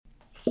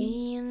Que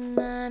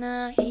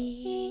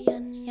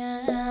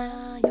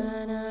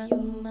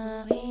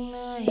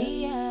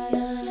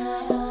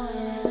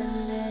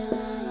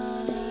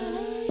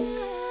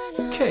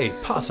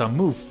pasa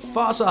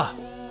Mufasa?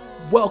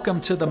 Welcome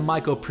to the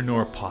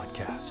Mycopreneur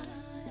Podcast.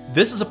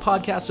 This is a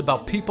podcast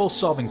about people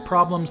solving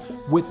problems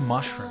with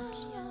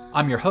mushrooms.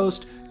 I'm your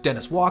host,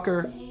 Dennis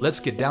Walker. Let's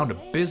get down to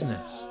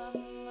business.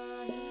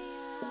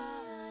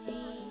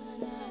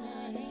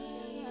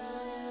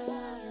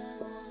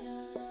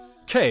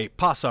 Que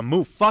pasa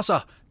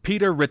Mufasa?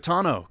 Peter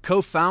Ritano,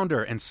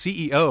 co-founder and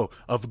CEO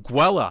of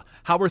Gwella.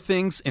 How are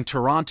things in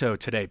Toronto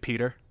today,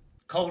 Peter?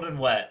 Cold and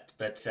wet,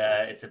 but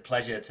it's a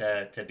pleasure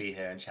to be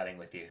here and chatting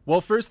with you.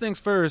 Well, first things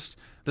first,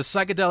 the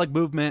psychedelic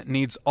movement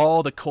needs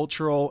all the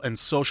cultural and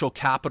social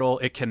capital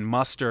it can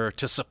muster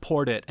to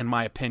support it, in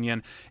my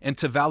opinion, and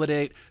to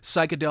validate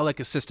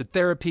psychedelic-assisted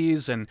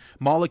therapies and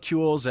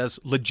molecules as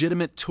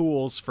legitimate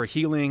tools for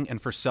healing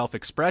and for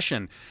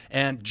self-expression.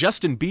 And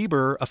Justin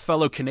Bieber, a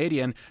fellow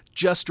Canadian,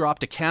 just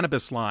dropped a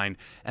cannabis line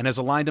and has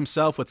aligned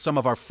himself with some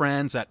of our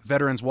friends at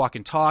Veterans Walk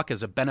and Talk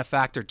as a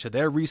benefactor to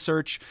their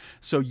research.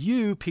 So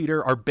you,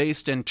 Peter, are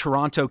based in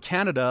Toronto,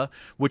 Canada,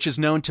 which is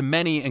known to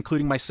many,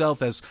 including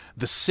myself, as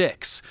the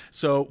Six.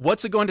 So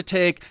what's it going to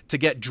take to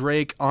get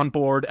Drake on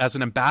board as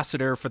an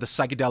ambassador for the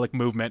psychedelic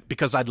movement?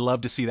 Because I'd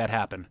love to see that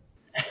happen.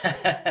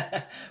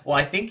 Well,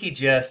 I think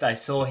I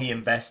saw he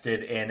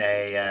invested in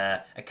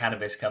a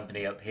cannabis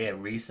company up here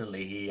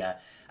recently.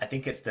 I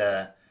think it's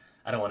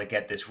I don't want to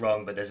get this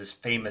wrong, but there's this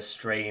famous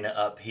strain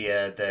up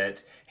here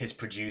that his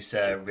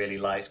producer really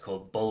likes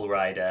called Bull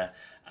Rider.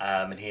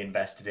 And he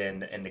invested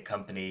in the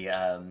company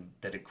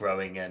that are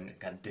growing and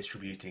kind of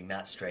distributing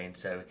that strain.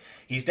 So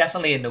he's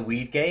definitely in the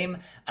weed game.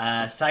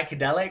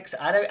 Psychedelics,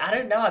 I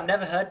don't know. I've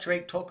never heard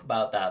Drake talk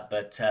about that,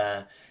 but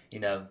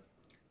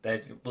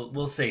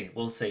we'll see.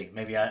 We'll see.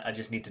 Maybe I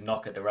just need to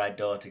knock at the right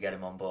door to get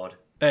him on board.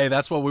 Hey,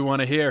 that's what we want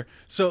to hear.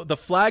 So the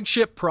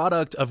flagship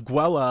product of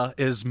Gwella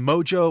is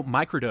Mojo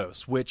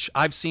Microdose, which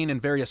I've seen in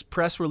various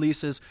press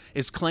releases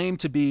is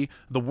claimed to be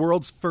the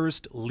world's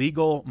first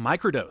legal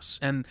microdose.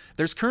 And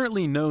there's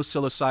currently no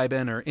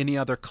psilocybin or any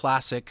other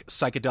classic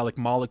psychedelic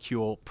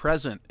molecule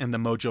present in the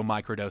Mojo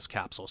Microdose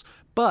capsules.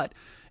 But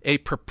a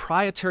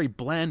proprietary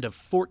blend of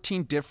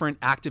 14 different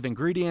active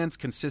ingredients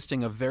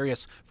consisting of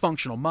various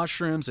functional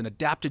mushrooms and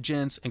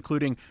adaptogens,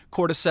 including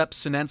Cordyceps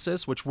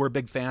sinensis, which we're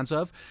big fans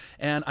of.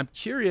 And I'm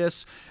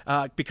curious,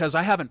 because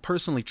I haven't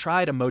personally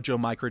tried a Mojo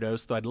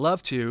Microdose, though I'd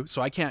love to,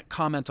 so I can't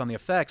comment on the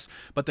effects,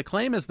 but the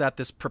claim is that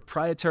this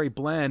proprietary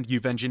blend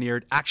you've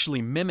engineered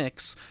actually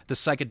mimics the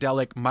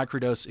psychedelic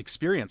microdose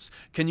experience.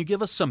 Can you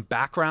give us some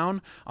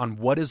background on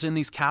what is in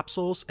these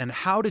capsules, and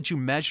how did you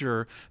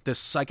measure this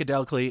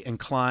psychedelically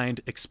inclined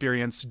experience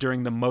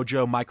during the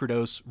Mojo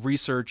Microdose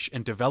research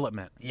and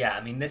development? Yeah,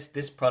 I mean,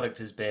 this product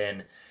has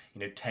been,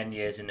 10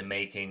 years in the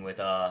making with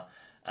our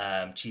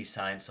chief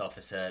science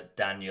officer,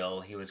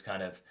 Daniel. He was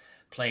kind of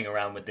playing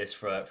around with this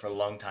for a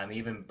long time,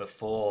 even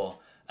before,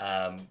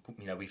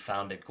 we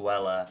founded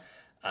Gwella.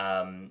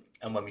 And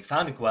when we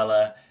founded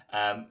Gwella,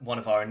 one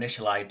of our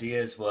initial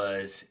ideas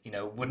was,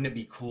 wouldn't it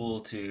be cool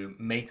to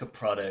make a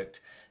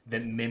product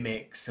that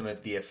mimics some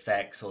of the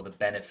effects or the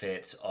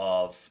benefits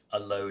of a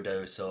low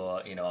dose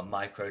or, a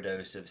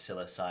microdose of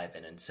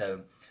psilocybin. And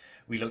so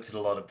we looked at a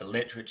lot of the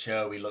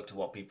literature, we looked at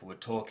what people were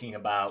talking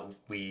about,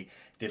 we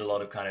did a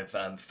lot of kind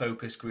of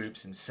focus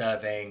groups and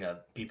surveying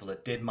of people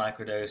that did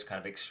microdose, kind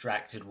of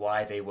extracted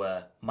why they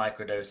were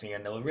microdosing.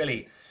 And there were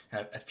really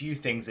kind of a few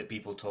things that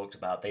people talked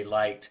about. They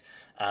liked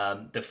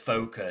the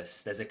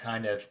focus. There's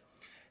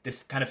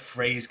this kind of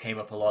phrase came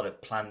up a lot of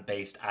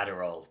plant-based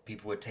Adderall.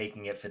 People were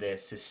taking it for their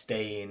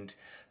sustained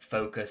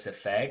focus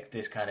effect,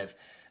 this kind of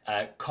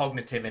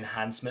cognitive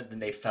enhancement that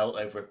they felt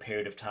over a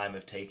period of time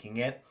of taking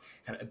it,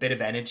 kind of a bit of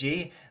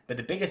energy. But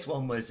the biggest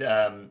one was,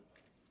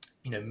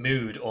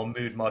 mood or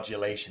mood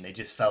modulation. They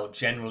just felt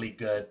generally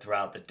good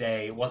throughout the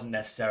day. It wasn't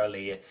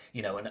necessarily,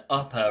 an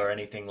upper or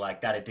anything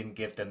like that. It didn't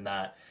give them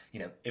that,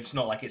 it's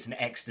not like it's an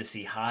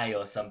ecstasy high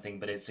or something,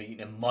 but it's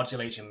a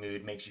modulation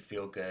mood, makes you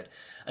feel good.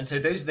 And so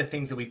those are the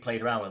things that we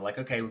played around with. Like,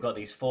 okay, we've got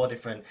these 4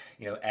 different,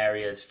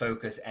 areas: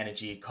 focus,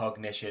 energy,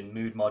 cognition,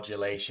 mood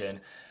modulation.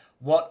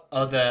 What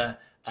other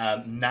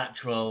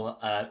natural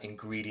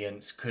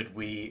ingredients could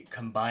we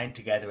combine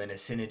together in a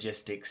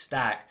synergistic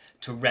stack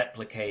to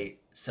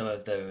replicate some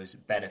of those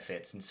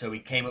benefits? And so we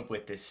came up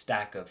with this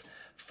stack of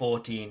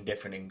 14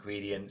 different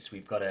ingredients.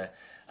 We've got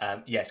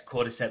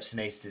Cordyceps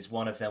sinensis is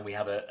one of them. We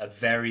have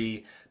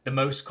the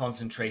most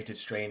concentrated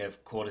strain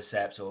of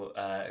Cordyceps, or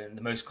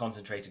the most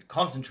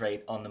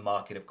concentrate on the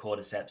market of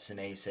Cordyceps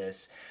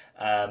sinensis.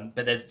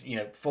 But there's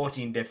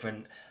 14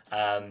 different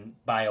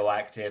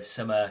bioactive.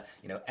 Some are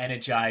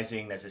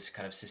energizing. There's this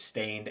kind of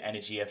sustained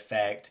energy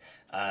effect.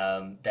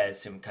 There's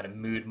some kind of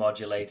mood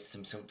modulators,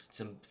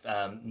 some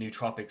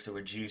nootropics that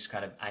reduce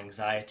kind of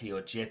anxiety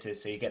or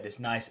jitters. So you get this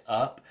nice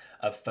up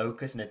of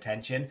focus and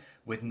attention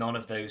with none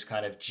of those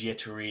kind of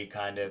jittery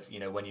kind of,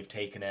 when you've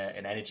taken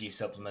an energy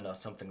supplement or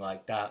something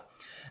like that.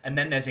 And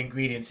then there's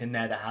ingredients in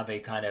there that have a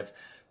kind of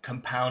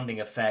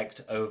compounding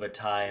effect over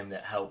time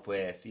that help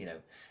with,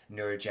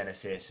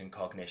 neurogenesis and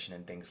cognition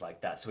and things like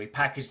that. So we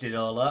packaged it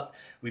all up.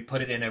 We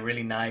put it in a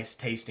really nice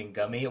tasting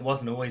gummy. It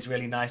wasn't always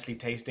really nicely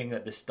tasting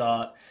at the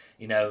start.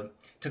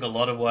 Took a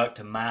lot of work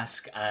to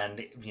mask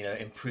and,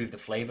 improve the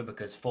flavor,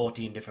 because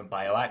 14 different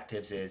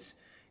bioactives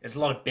there's a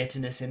lot of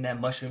bitterness in there.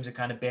 Mushrooms are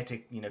kind of bitter,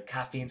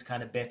 caffeine's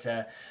kind of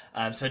bitter.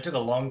 So it took a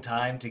long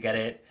time to get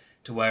it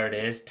to where it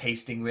is,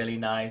 tasting really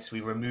nice.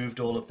 We removed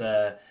all of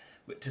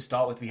to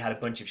start with, we had a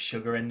bunch of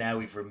sugar in there.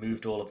 We've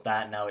removed all of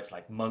that. Now it's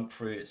like monk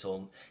fruit. It's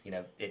all,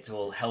 it's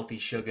all healthy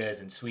sugars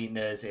and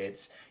sweeteners.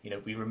 It's,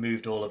 we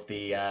removed all of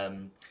the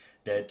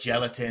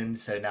gelatin.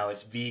 So now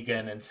it's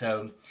vegan. And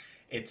so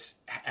it's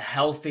a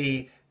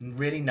healthy,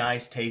 really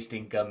nice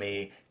tasting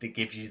gummy that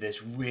gives you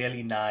this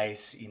really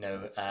nice,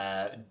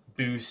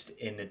 boost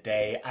in the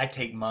day. I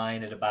take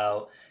mine at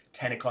about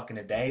 10 o'clock in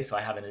the day. So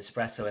I have an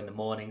espresso in the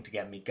morning to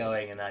get me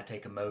going, and I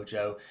take a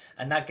Mojo,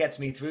 and that gets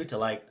me through to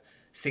like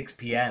 6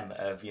 p.m.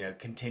 of,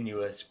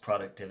 continuous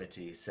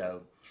productivity.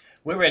 So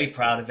we're really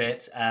proud of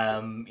it.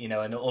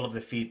 And all of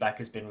the feedback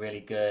has been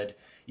really good.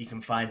 You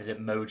can find it at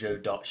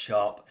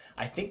mojo.shop.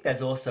 I think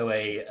there's also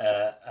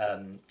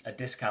a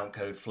discount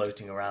code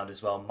floating around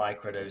as well,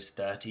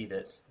 microdose30,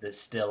 that's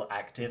still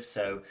active.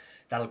 So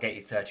that'll get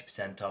you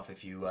 30% off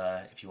if you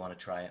want to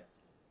try it.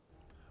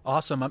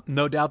 Awesome.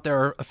 No doubt there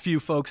are a few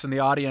folks in the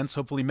audience,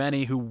 hopefully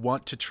many, who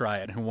want to try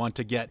it, who want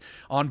to get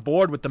on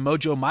board with the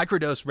Mojo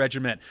Microdose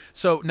regimen.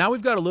 So now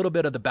we've got a little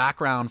bit of the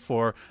background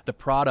for the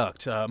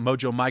product,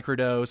 Mojo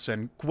Microdose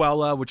and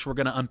Gwella, which we're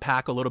going to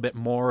unpack a little bit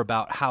more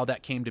about how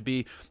that came to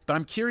be. But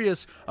I'm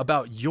curious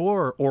about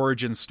your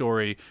origin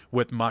story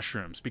with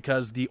mushrooms,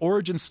 because the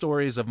origin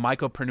stories of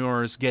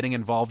mycopreneurs getting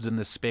involved in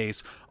this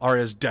space are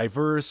as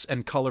diverse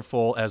and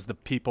colorful as the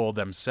people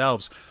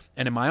themselves.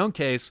 And in my own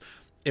case,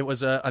 it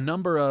was a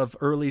number of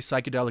early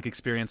psychedelic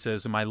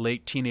experiences in my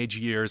late teenage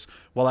years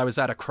while I was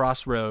at a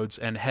crossroads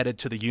and headed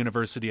to the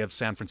University of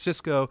San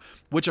Francisco,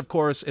 which of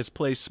course is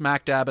placed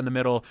smack dab in the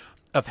middle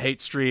of Haight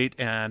Street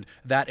and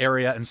that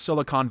area in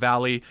Silicon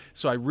Valley.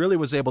 So I really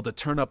was able to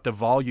turn up the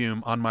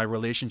volume on my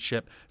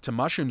relationship to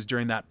mushrooms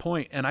during that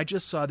point. And I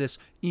just saw this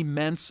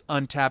immense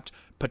untapped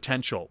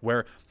potential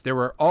where there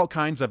were all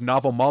kinds of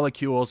novel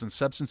molecules and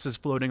substances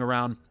floating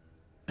around.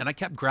 And I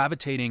kept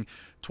gravitating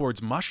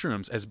towards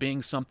mushrooms as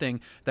being something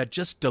that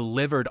just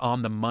delivered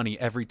on the money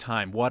every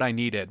time, what I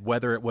needed,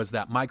 whether it was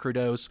that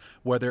microdose,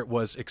 whether it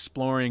was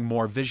exploring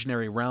more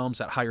visionary realms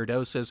at higher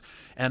doses.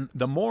 And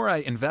the more I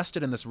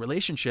invested in this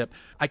relationship,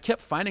 I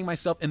kept finding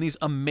myself in these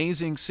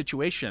amazing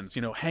situations,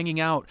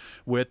 hanging out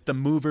with the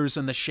movers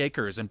and the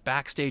shakers and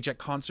backstage at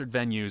concert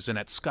venues and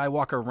at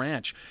Skywalker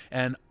Ranch.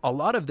 And a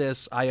lot of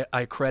this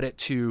I credit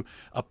to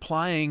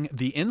applying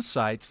the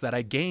insights that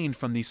I gained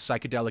from these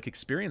psychedelic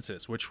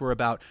experiences, which were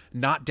about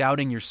not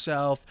doubting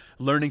yourself,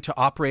 learning to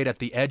operate at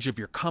the edge of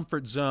your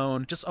comfort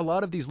zone, just a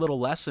lot of these little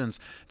lessons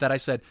that I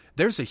said,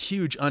 there's a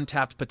huge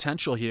untapped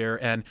potential here.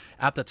 And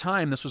at the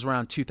time, this was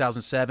around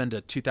 2007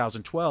 to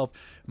 2012,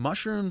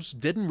 mushrooms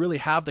didn't really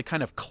have the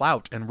kind of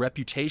clout and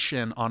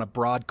reputation on a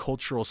broad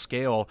cultural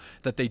scale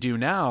that they do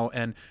now.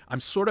 And I'm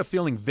sort of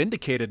feeling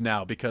vindicated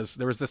now, because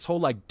there was this whole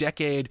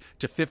decade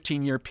to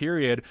 15-year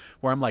period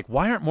where I'm like,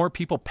 why aren't more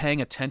people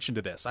paying attention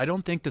to this? I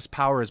don't think this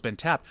power has been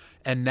tapped.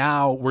 And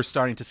now we're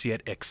starting to see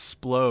it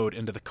explode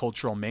into the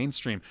cultural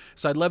mainstream.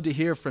 So I'd love to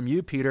hear from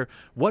you, Peter.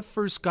 What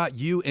first got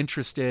you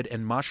interested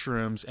in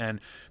mushrooms and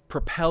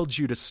propelled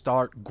you to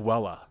start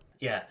Gwella?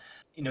 Yeah,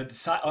 on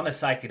a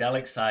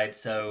psychedelic side,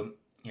 so,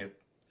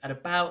 at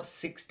about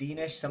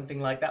 16-ish, something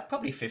like that,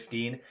 probably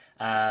 15,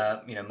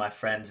 my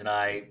friends and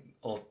I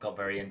all got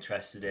very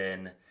interested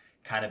in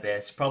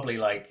cannabis, probably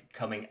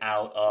coming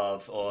out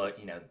of, or,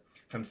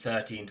 from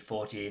 13 to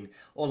 14,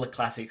 all the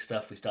classic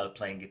stuff. We started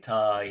playing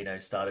guitar,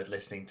 started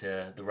listening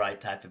to the right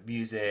type of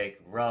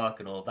music, rock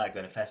and all of that,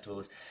 going to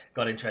festivals,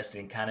 got interested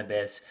in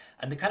cannabis.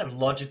 And the kind of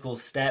logical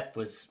step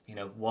was,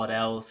 what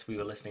else? We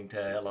were listening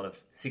to a lot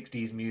of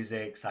 60s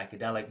music,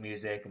 psychedelic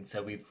music. And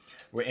so we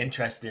were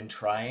interested in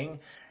trying.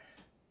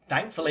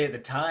 Thankfully, at the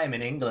time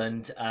in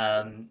England,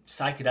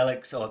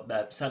 psychedelics, or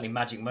certainly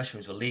magic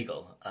mushrooms, were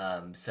legal.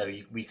 So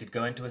we could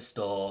go into a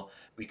store,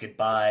 we could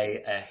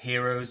buy a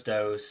hero's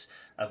dose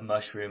of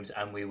mushrooms,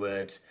 and we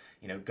would,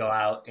 go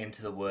out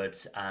into the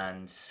woods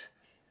and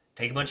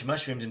take a bunch of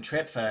mushrooms and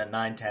trip for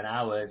 9-10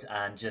 hours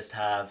and just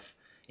have,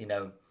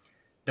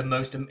 the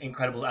most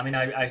incredible. I mean,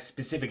 I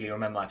specifically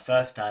remember my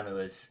first time. It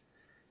was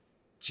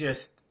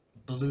just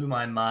blew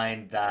my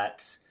mind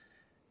that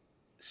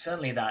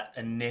certainly that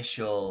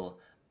initial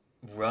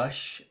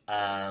rush,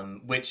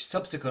 which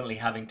subsequently,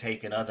 having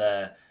taken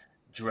other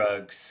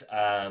drugs,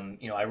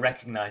 I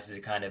recognized as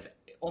a kind of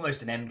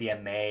almost an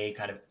MDMA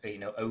kind of,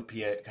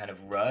 opiate kind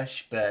of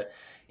rush. But,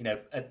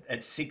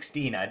 at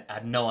 16, I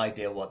had no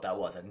idea what that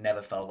was. I'd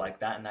never felt like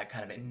that. And that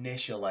kind of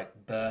initial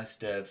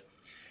burst of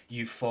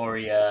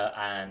euphoria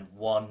and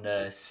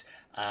oneness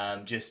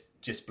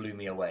just blew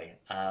me away.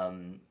 I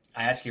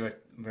actually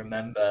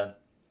remember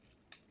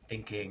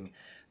thinking,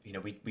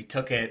 we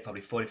took it.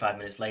 Probably 45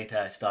 minutes later,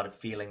 I started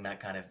feeling that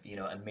kind of,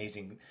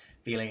 amazing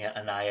feeling it,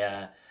 and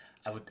I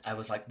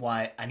was like,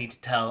 why? I need to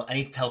tell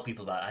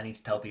people about it. I need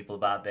to tell people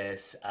about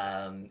this.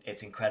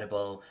 It's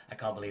incredible. I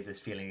can't believe this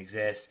feeling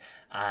exists.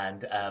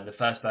 And the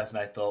first person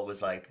I thought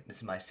was like, this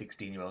is my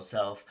 16-year-old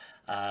self.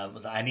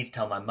 Was like, I need to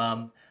tell my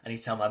mum. I need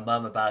to tell my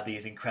mum about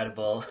these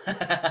incredible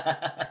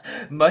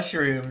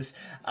mushrooms.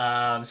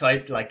 So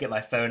I like get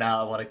my phone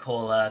out. I want to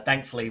call her.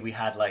 Thankfully, we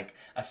had like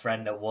a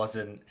friend that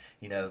wasn't,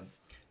 you know,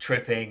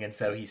 tripping, and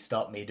so he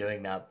stopped me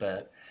doing that.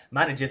 But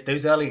man, it just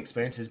those early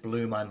experiences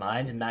blew my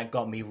mind, and that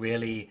got me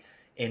really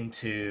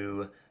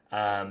into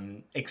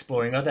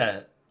exploring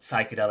other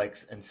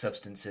psychedelics and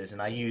substances.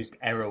 And I used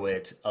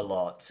Erowid a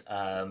lot.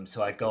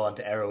 So I'd go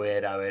onto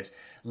Erowid, I would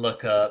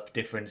look up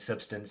different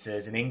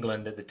substances. In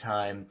England at the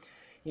time,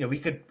 you know, we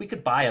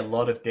could buy a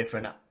lot of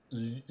different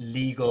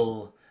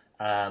legal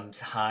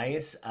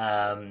highs.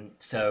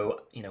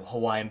 So you know,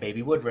 Hawaiian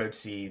baby woodrose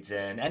seeds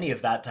and any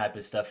of that type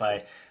of stuff.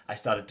 I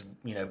started to,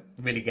 you know,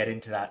 really get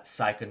into that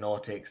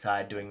psychonautic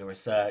side, doing the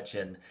research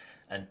and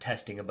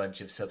testing a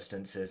bunch of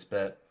substances.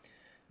 But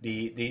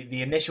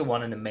the initial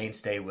one and the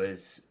mainstay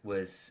was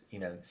you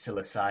know,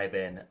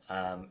 psilocybin.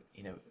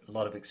 You know, a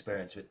lot of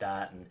experience with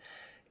that, and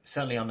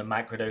certainly on the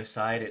microdose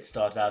side, it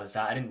started out as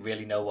that. I didn't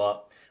really know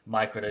what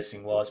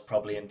microdosing was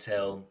probably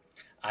until,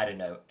 I don't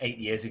know, 8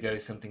 years ago,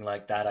 something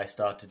like that. I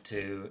started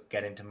to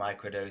get into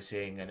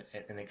microdosing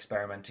and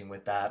experimenting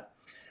with that.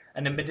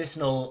 And the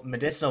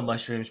medicinal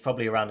mushrooms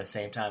probably around the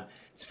same time.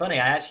 It's funny,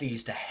 I actually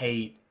used to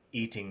hate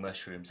eating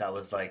mushrooms. I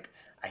was like,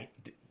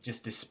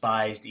 just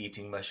despised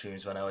eating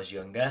mushrooms when I was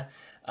younger.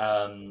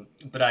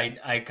 But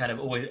I kind of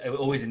always it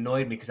always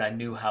annoyed me because I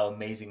knew how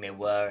amazing they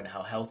were and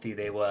how healthy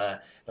they were,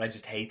 but I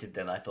just hated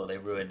them. I thought they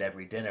ruined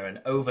every dinner. And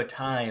over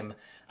time,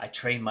 I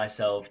trained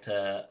myself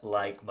to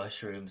like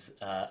mushrooms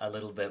a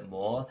little bit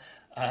more.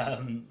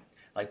 Um,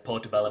 like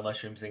portobello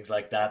mushrooms, things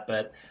like that.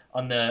 But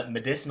on the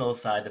medicinal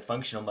side, the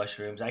functional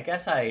mushrooms, I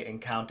guess I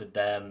encountered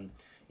them,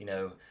 you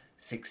know,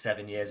 6,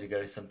 7 years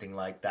ago, something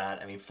like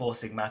that. I mean, Four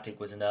Sigmatic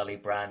was an early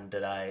brand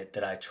that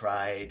I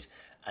tried,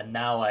 and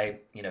now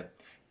you know,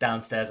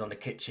 downstairs on the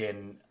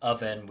kitchen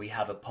oven, we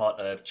have a pot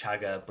of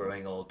chaga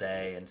brewing all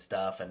day and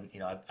stuff. And you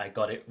know, I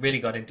really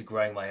got into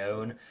growing my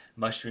own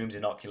mushrooms,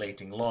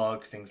 inoculating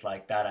logs, things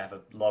like that. I have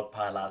a log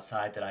pile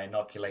outside that I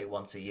inoculate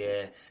once a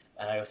year,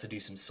 and I also do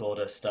some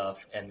sawdust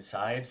stuff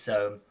inside.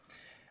 So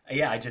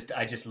yeah, I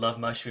just love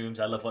mushrooms.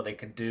 I love what they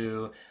can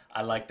do.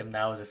 I like them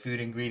now as a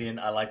food ingredient.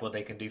 I like what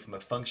they can do from a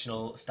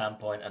functional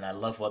standpoint, and I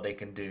love what they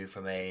can do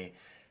from a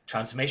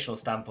transformational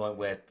standpoint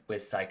with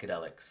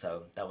psychedelics.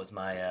 So that was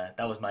my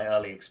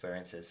early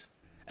experiences.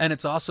 And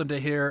it's awesome to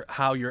hear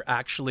how you're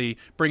actually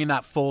bringing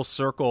that full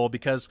circle,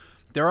 because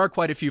there are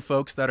quite a few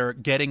folks that are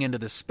getting into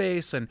this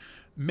space and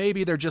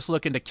maybe they're just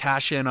looking to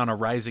cash in on a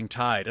rising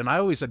tide. And I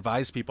always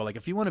advise people, like,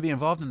 if you want to be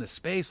involved in this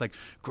space, like,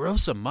 grow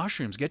some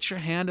mushrooms, get your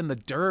hand in the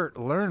dirt,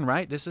 learn,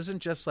 right? This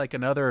isn't just like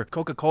another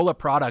Coca-Cola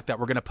product that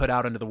we're going to put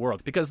out into the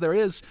world, because there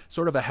is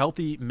sort of a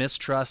healthy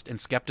mistrust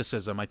and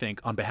skepticism, I think,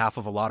 on behalf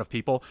of a lot of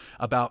people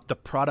about the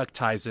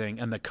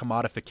productizing and the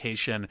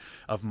commodification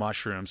of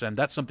mushrooms. And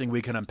that's something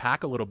we can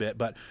unpack a little bit.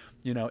 But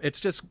you know,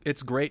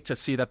 it's great to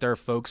see that there are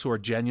folks who are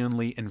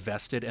genuinely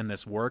invested in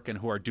this work and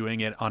who are doing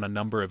it on a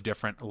number of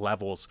different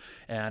levels.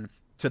 And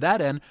to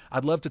that end,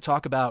 I'd love to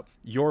talk about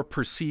your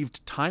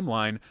perceived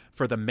timeline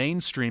for the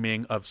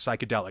mainstreaming of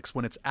psychedelics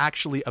when it's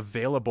actually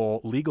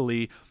available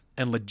legally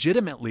and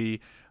legitimately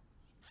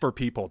for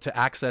people to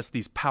access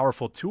these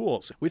powerful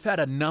tools. We've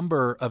had a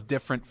number of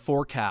different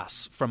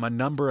forecasts from a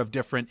number of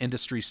different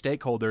industry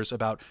stakeholders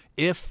about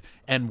if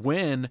and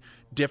when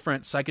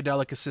different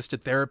psychedelic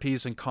assisted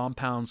therapies and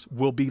compounds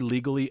will be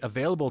legally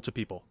available to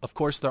people. Of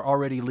course, they're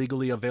already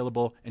legally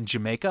available in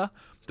Jamaica,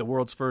 the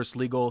world's first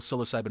legal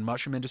psilocybin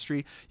mushroom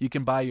industry. You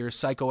can buy your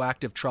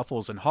psychoactive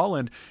truffles in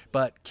Holland,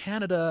 but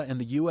Canada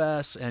and the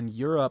US and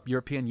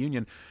European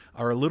Union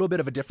are a little bit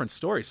of a different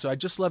story. So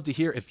I'd just love to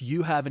hear if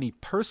you have any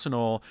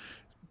personal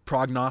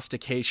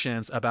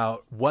prognostications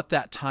about what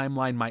that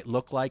timeline might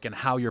look like and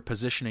how you're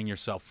positioning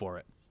yourself for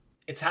it.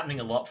 It's happening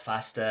a lot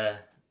faster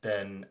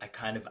than I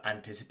kind of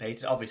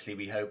anticipated. Obviously,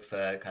 we hope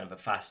for kind of a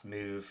fast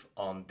move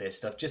on this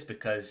stuff just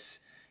because,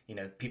 you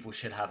know, people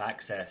should have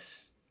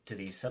access to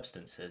these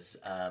substances,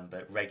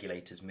 but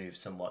regulators move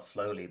somewhat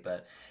slowly.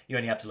 But you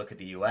only have to look at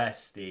the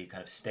US, the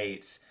kind of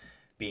states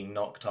being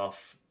knocked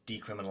off,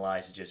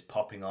 decriminalized, just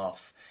popping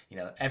off. You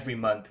know, every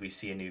month we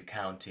see a new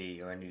county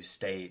or a new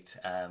state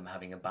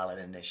having a ballot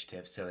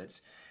initiative. So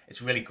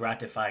it's really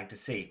gratifying to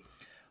see.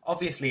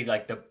 Obviously,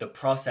 like the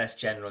process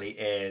generally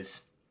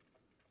is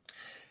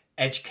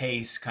edge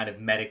case kind of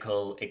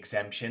medical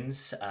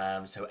exemptions,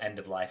 so end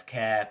of life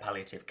care,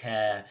 palliative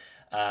care,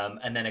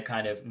 and then a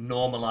kind of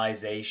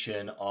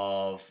normalization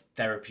of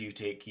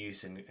therapeutic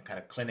use in kind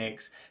of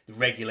clinics. The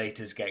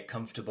regulators get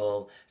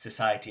comfortable,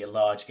 society at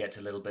large gets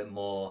a little bit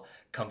more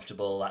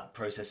comfortable, that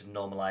process of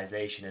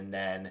normalization, and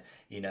then,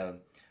 you know,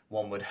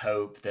 one would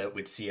hope that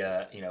we'd see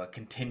a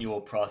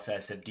continual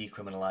process of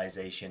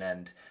decriminalization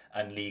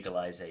and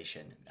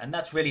legalization. And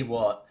that's really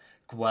what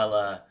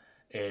Gwella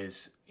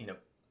is, you know,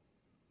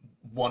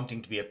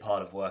 wanting to be a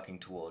part of working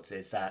towards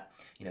is that,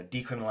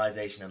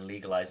 decriminalization and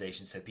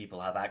legalization, so people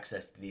have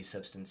access to these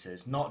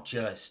substances, not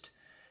just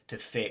to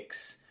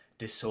fix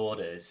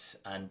disorders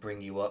and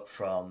bring you up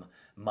from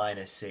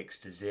 -6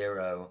 to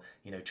 0,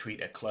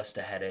 treat a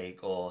cluster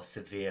headache or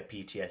severe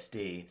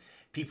PTSD.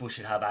 People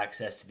should have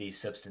access to these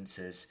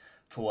substances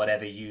for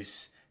whatever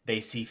use they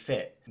see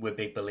fit. We're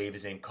big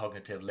believers in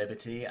cognitive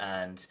liberty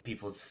and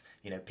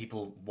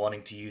people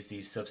wanting to use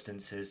these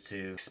substances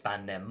to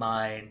expand their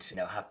mind,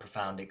 have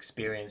profound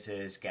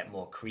experiences, get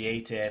more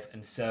creative.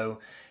 And so,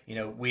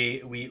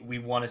 we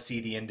want to see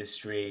the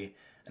industry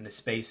and the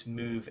space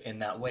move in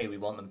that way. We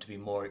want them to be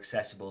more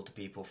accessible to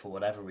people for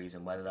whatever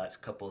reason, whether that's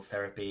couples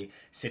therapy,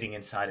 sitting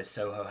inside a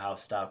Soho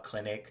House style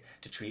clinic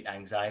to treat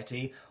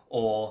anxiety,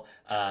 or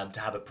to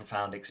have a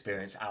profound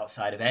experience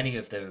outside of any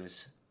of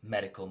those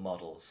medical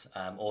models,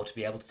 or to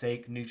be able to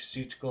take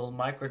nutraceutical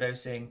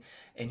microdosing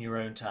in your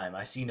own time.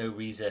 I see no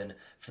reason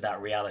for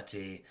that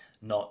reality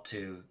not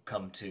to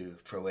come to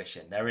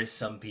fruition. There is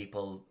some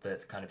people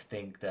that kind of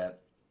think that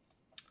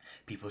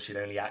people should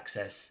only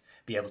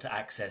be able to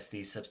access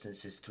these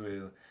substances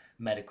through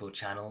medical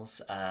channels,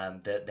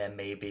 that there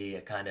may be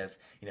a kind of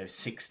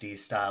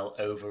 60s style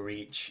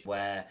overreach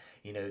where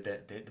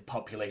the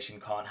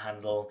population can't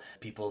handle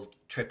people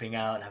tripping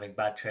out and having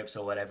bad trips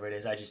or whatever it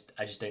is. I just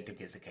don't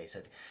think it's the case.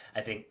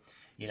 I think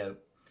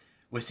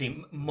we're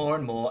seeing more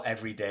and more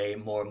every day,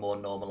 more and more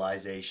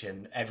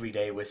normalization. Every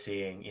day we're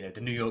seeing,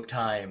 the New York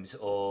Times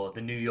or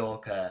the New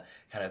Yorker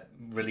kind of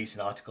release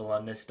an article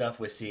on this stuff.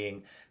 We're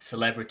seeing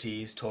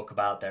celebrities talk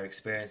about their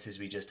experiences.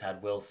 We just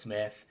had Will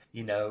Smith,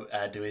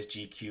 do his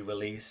GQ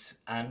release.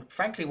 And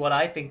frankly, what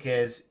I think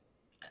is,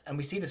 and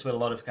we see this with a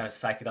lot of kind of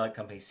psychedelic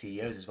company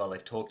CEOs as well,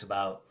 they've talked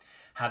about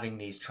having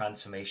these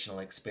transformational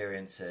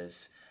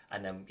experiences,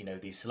 and then,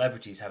 these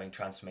celebrities having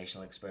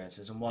transformational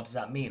experiences. And what does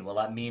that mean? Well,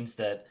 that means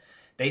that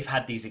they've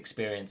had these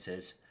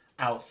experiences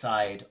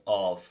outside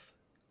of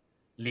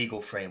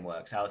legal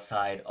frameworks,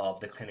 outside of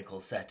the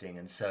clinical setting.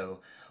 And so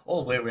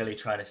all we're really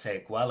trying to say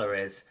at Gwella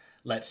is,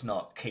 let's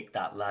not kick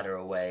that ladder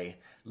away.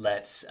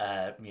 Let's,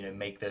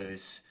 make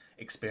those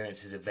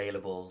experiences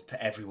available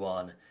to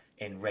everyone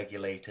in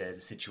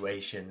regulated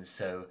situations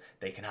so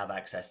they can have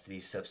access to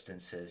these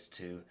substances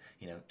to,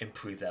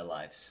 improve their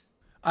lives.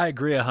 I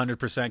agree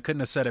 100%. Couldn't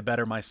have said it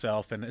better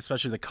myself, and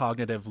especially the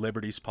cognitive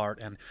liberties part.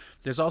 And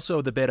there's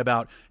also the bit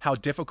about how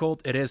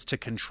difficult it is to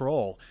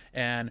control.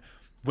 And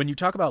when you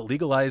talk about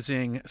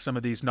legalizing some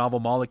of these novel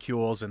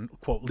molecules and,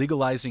 quote,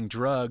 legalizing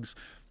drugs,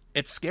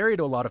 it's scary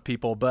to a lot of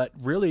people, but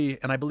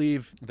really, and I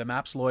believe the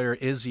MAPS lawyer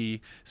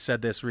Izzy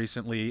said this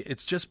recently,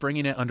 it's just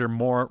bringing it under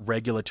more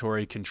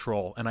regulatory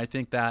control. And I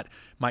think that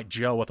might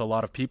gel with a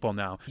lot of people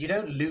now. You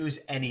don't lose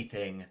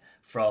anything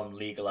from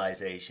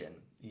legalization.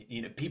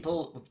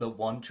 People that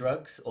want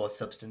drugs or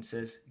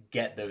substances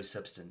get those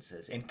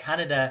substances. In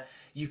Canada,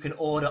 you can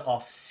order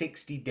off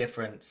 60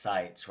 different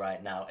sites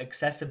right now.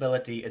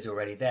 Accessibility is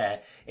already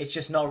there. It's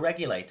just not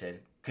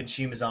regulated.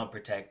 Consumers aren't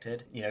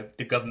protected.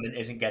 The government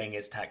isn't getting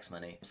its tax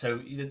money. So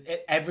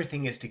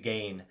everything is to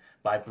gain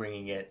by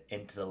bringing it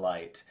into the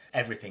light.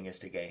 Everything is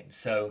to gain.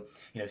 So,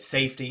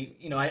 safety.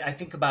 I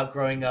think about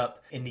growing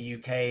up in the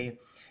UK,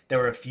 there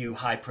were a few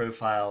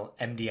high-profile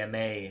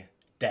MDMA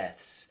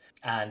deaths.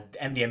 And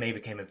MDMA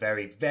became a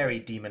very, very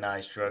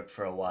demonized drug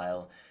for a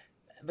while.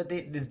 But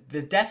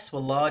the deaths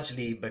were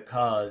largely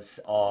because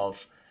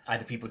of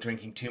either people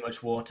drinking too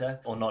much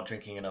water or not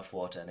drinking enough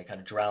water, and they kind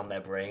of drowned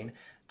their brain.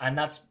 And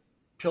that's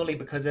purely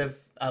because of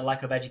a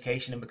lack of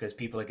education and because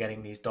people are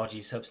getting these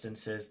dodgy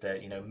substances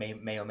that,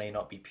 may or may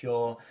not be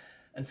pure.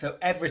 And so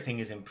everything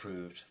is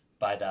improved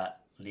by that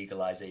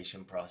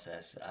legalization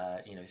process.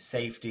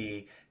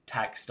 Safety,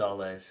 tax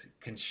dollars,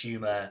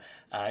 consumer,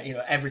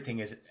 everything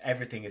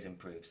is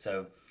improved.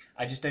 So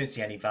I just don't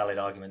see any valid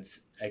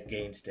arguments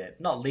against it,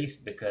 not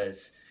least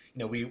because,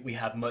 we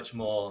have much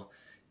more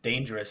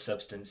dangerous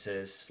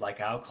substances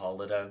like alcohol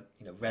that are,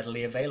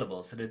 readily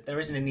available. So there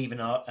isn't even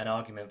an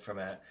argument from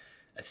a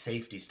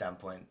safety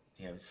standpoint.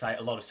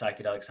 A lot of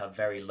psychedelics have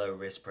very low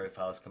risk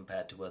profiles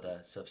compared to other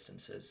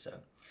substances. So,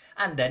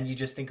 and then you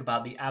just think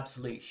about the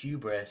absolute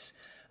hubris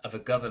of a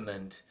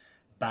government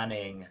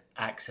banning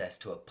access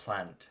to a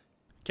plant.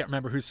 Can't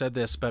remember who said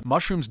this, but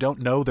mushrooms don't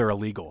know they're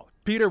illegal.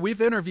 Peter, we've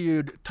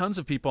interviewed tons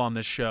of people on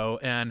this show,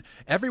 and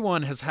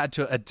everyone has had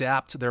to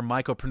adapt their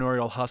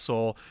mycopreneurial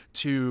hustle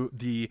to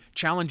the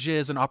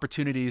challenges and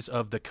opportunities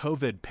of the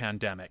COVID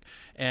pandemic.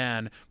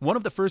 And one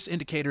of the first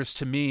indicators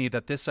to me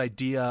that this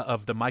idea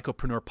of the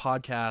Mycopreneur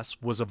podcast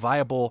was a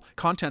viable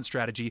content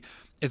strategy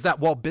is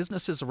that while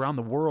businesses around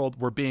the world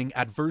were being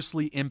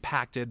adversely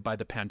impacted by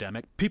the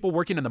pandemic, people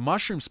working in the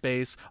mushroom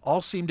space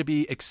all seem to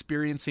be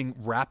experiencing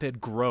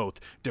rapid growth,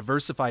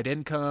 diversified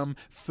income,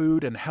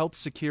 food and health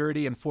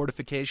security and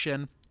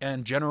fortification,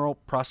 and general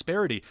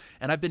prosperity.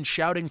 And I've been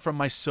shouting from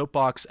my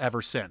soapbox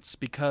ever since,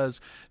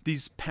 because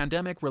these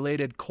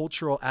pandemic-related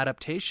cultural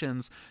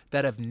adaptations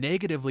that have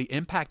negatively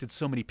impacted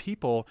so many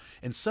people,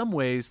 in some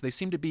ways, they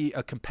seem to be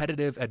a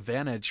competitive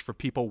advantage for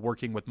people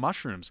working with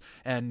mushrooms.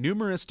 And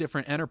numerous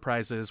different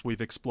enterprises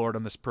we've explored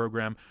on this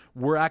program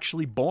were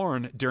actually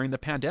born during the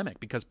pandemic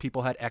because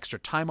people had extra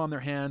time on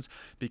their hands,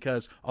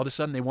 because all of a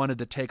sudden they wanted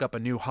to take up a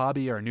new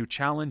hobby or a new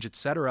challenge,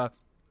 etc.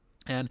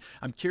 And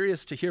I'm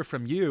curious to hear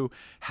from you,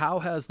 how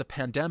has the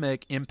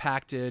pandemic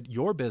impacted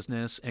your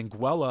business and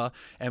Gwella,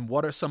 and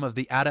what are some of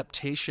the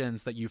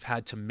adaptations that you've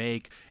had to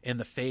make in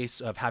the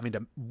face of having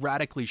to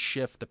radically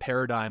shift the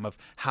paradigm of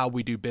how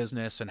we do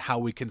business and how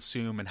we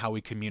consume and how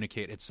we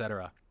communicate,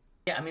 etc.?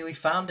 Yeah, I mean, we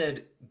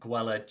founded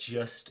Gwella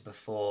just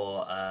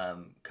before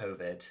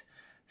COVID.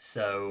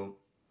 So,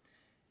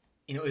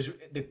 it was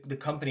the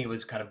company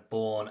was kind of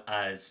born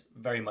as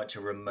very much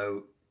a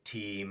remote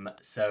team.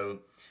 So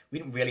we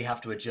didn't really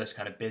have to adjust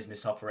kind of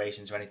business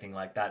operations or anything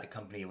like that. The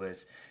company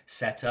was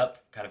set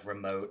up kind of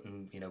remote,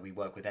 and we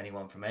work with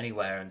anyone from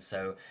anywhere, and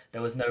so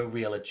there was no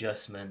real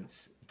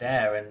adjustments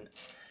there. And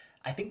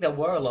I think there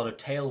were a lot of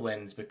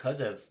tailwinds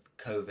because of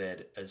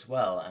COVID as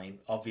well. I mean,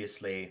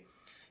 obviously,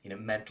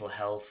 mental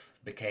health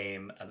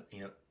became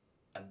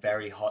a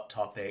very hot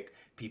topic.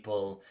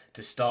 People,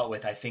 to start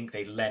with, I think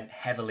they lent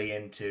heavily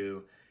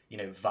into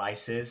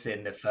vices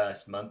in the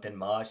first month in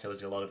March. There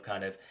was a lot of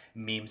kind of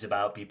memes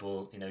about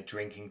people,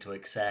 drinking to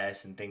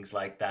excess and things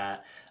like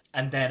that.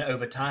 And then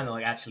over time, they're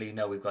like, actually,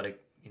 no, we've got to,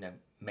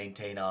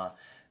 maintain our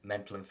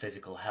mental and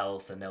physical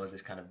health. And there was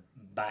this kind of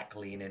back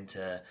lean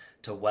into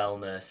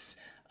wellness,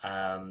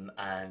 and,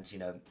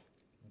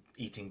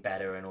 eating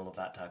better and all of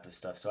that type of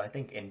stuff. So I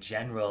think in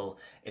general,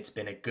 it's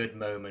been a good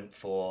moment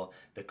for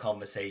the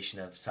conversation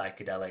of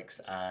psychedelics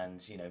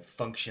and,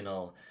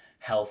 functional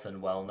health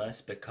and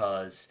wellness,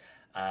 because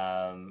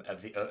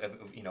of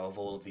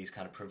all of these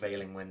kind of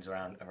prevailing winds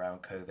around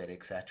COVID,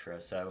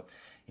 etc. So,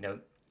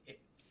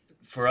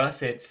 for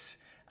us, it's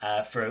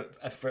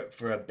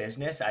for a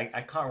business. I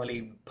can't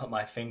really put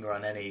my finger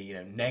on any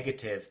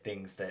negative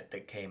things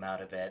that came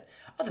out of it,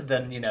 other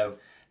than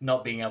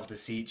not being able to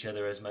see each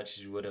other as much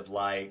as you would have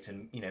liked,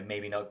 and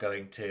maybe not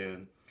going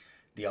to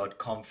the odd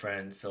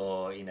conference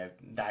or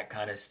that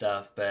kind of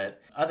stuff. But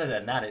other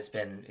than that, it's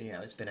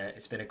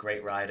been a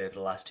great ride over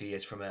the last 2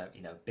 years from a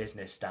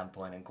business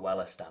standpoint and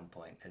Gwella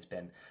standpoint. Has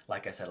been,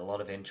 like I said, a lot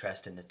of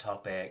interest in the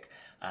topic,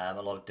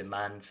 a lot of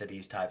demand for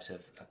these types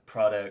of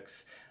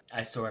products.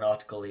 I saw an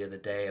article the other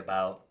day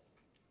about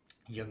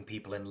young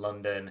people in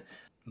London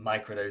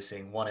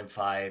microdosing. 1 in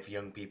 5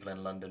 young people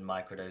in London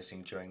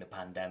microdosing during the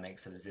pandemic.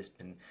 So there's this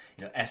been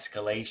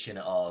escalation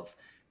of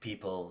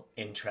people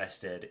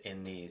interested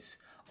in these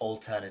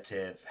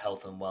alternative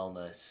health and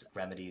wellness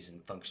remedies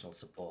and functional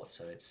support.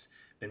 So it's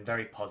been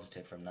very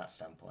positive from that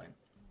standpoint.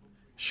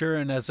 Sure,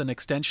 and as an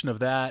extension of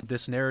that,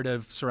 this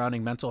narrative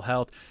surrounding mental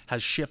health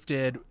has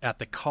shifted at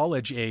the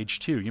college age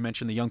too. You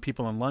mentioned the young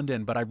people in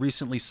London, but I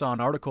recently saw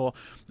an article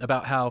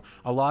about how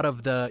a lot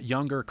of the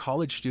younger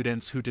college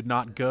students who did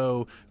not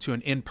go to an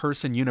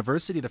in-person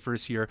university the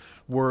first year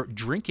were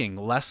drinking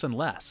less and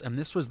less. And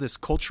this was this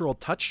cultural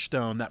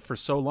touchstone that for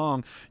so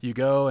long you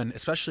go, and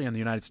especially in the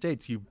United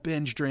States, you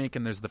binge drink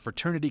and there's the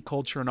fraternity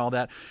culture and all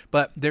that.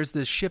 But there's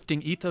this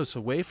shifting ethos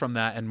away from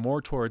that and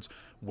more towards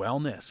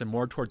wellness and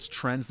more towards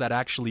trends that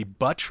actually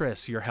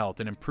buttress your health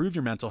and improve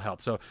your mental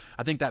health. So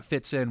I think that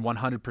fits in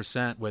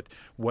 100% with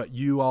what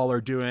you all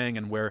are doing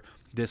and where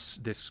this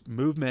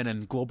movement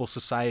and global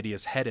society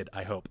is headed,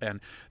 I hope.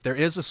 And there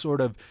is a sort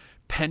of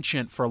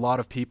penchant for a lot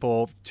of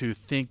people to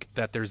think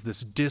that there's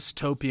this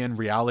dystopian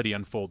reality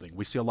unfolding.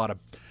 We see a lot of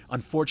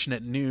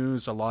unfortunate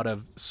news, a lot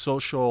of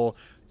social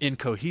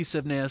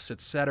incohesiveness,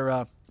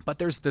 etc. But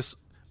there's this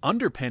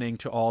underpinning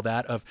to all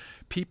that of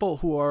people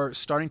who are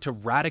starting to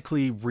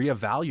radically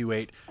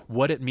reevaluate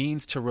what it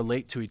means to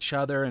relate to each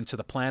other and to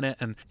the planet.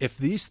 And if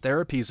these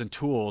therapies and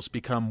tools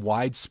become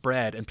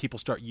widespread and people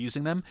start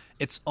using them,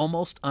 it's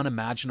almost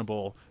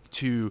unimaginable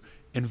to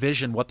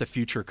envision what the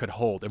future could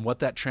hold and what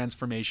that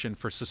transformation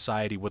for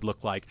society would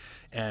look like.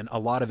 And a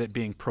lot of it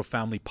being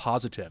profoundly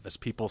positive as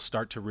people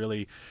start to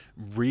really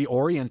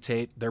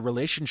reorientate their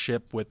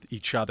relationship with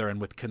each other and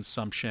with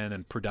consumption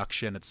and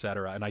production,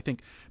 etc. And I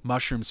think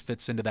mushrooms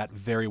fits into that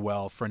very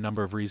well for a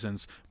number of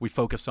reasons we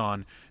focus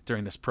on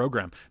during this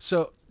program.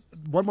 So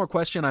one more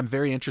question I'm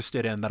very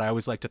interested in that I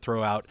always like to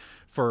throw out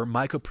for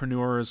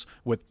mycopreneurs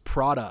with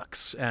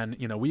products. And,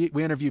 we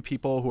interview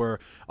people who are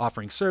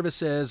offering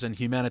services and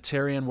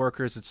humanitarian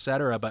workers,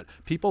 etc. But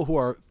people who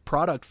are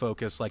product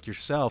focused like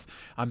yourself,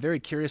 I'm very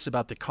curious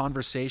about the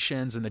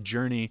conversations and the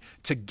journey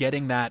to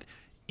getting that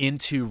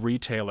into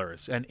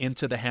retailers and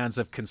into the hands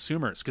of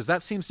consumers, because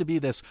that seems to be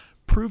this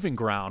proving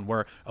ground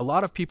where a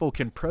lot of people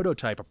can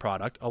prototype a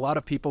product, a lot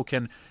of people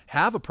can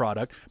have a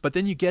product, but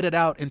then you get it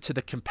out into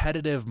the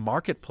competitive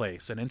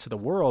marketplace and into the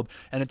world,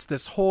 and it's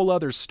this whole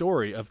other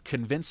story of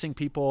convincing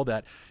people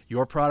that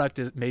your product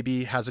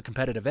maybe has a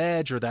competitive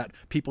edge or that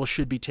people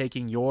should be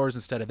taking yours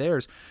instead of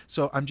theirs.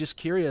 So I'm just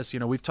curious,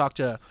 we've talked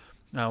to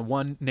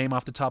One name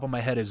off the top of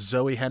my head is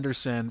Zoe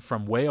Henderson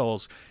from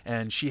Wales,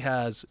 and she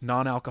has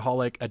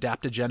non-alcoholic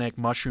adaptogenic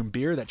mushroom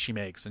beer that she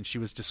makes. And she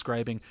was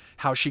describing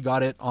how she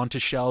got it onto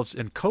shelves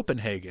in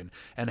Copenhagen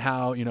and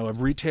how, a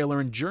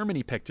retailer in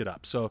Germany picked it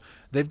up. So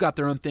they've got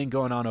their own thing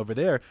going on over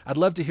there. I'd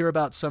love to hear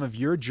about some of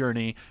your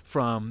journey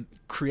from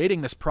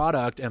creating this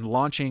product and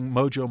launching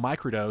Mojo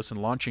Microdose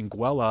and launching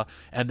Gwella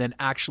and then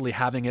actually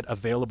having it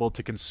available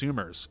to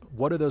consumers.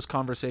 What do those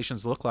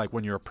conversations look like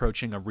when you're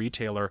approaching a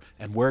retailer,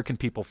 and where can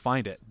people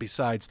find it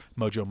besides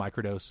Mojo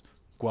Microdose,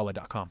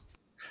 Gwella.com?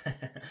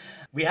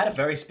 We had a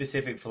very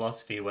specific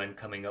philosophy when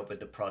coming up with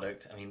the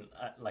product. I mean,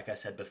 like I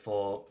said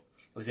before,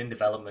 it was in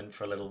development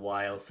for a little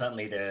while.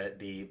 Certainly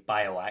the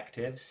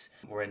bioactives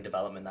were in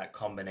development, that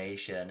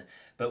combination.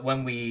 But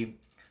when we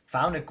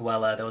founded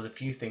Gwella, there was a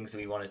few things that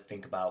we wanted to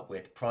think about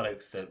with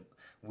products that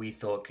we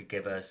thought could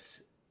give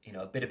us,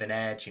 a bit of an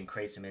edge and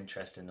create some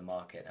interest in the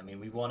market. I mean,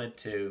 we wanted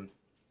to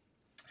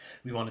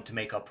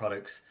make our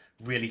products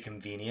really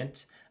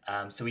convenient.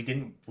 So we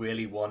didn't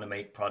really want to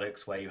make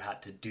products where you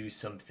had to do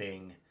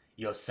something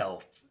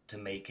yourself to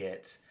make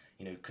it,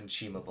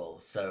 consumable.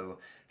 So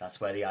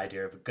that's where the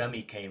idea of a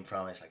gummy came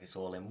from. It's like it's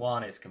all in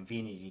one, it's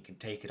convenient, you can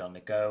take it on the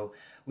go.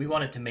 We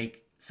wanted to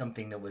make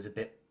something that was a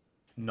bit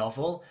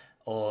novel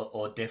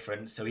or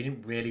different. So we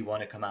didn't really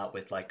want to come out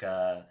with like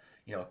a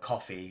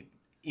coffee,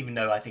 even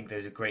though I think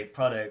those are great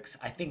products.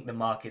 I think the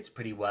market's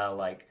pretty well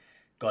like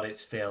got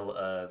its fill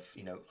of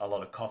a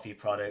lot of coffee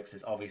products.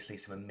 There's obviously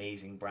some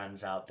amazing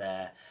brands out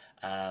there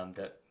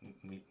that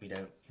we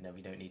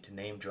don't need to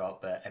name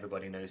drop, but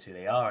everybody knows who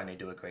they are and they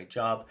do a great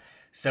job.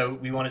 So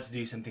we wanted to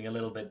do something a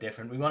little bit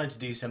different. We wanted to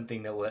do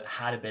something that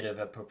had a bit of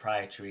a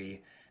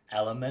proprietary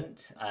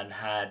element and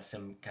had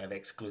some kind of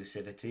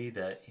exclusivity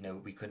that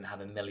we couldn't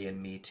have a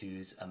million Me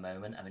Too's a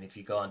moment. I mean, if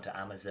you go onto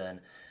Amazon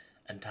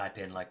and type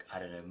in like, I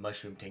don't know,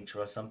 mushroom tincture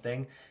or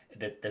something,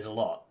 there's a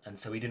lot. And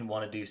so we didn't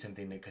want to do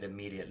something that could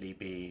immediately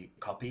be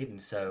copied.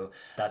 And so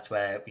that's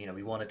where,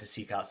 we wanted to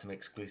seek out some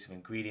exclusive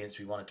ingredients.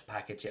 We wanted to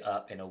package it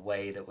up in a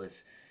way that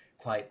was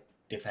quite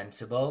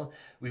defensible.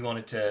 We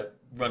wanted to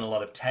run a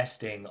lot of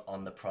testing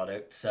on the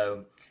product.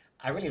 So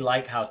I really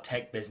like how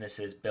tech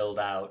businesses build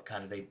out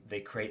kind of,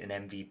 they create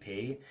an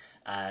MVP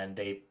and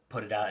they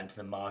put it out into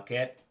the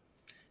market,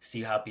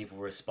 see how people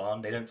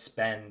respond. They don't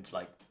spend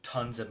like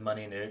tons of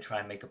money and they don't try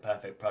and make a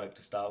perfect product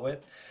to start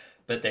with,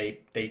 but they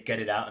get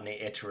it out and they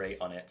iterate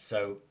on it.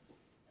 So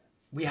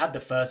we had the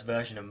first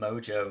version of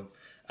Mojo,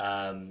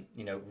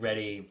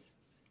 ready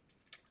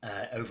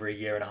over a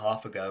year and a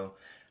half ago.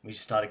 We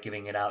just started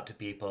giving it out to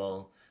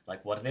people.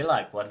 Like, what do they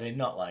like? What do they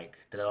not like?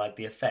 Do they like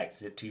the effect?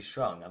 Is it too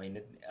strong? I mean,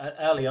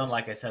 early on,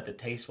 like I said, the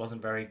taste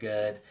wasn't very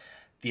good.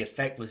 The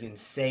effect was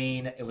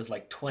insane. It was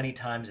like 20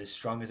 times as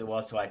strong as it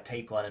was. So I'd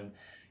take one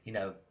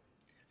and,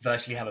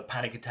 virtually have a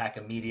panic attack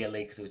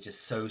immediately because it was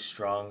just so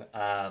strong.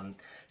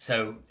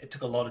 So it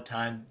took a lot of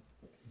time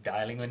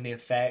dialing in the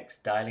effects,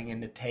 dialing in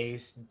the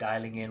taste,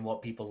 dialing in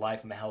what people like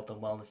from a health and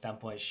wellness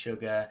standpoint,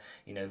 sugar,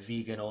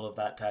 vegan, all of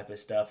that type of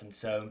stuff. And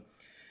so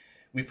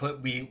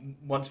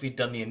once we'd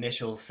done the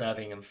initial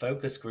serving and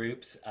focus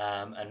groups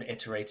and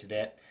iterated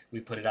it, we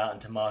put it out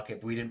into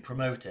market, but we didn't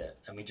promote it,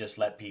 and we just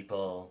let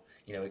people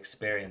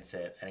experience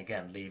it, and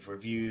again, leave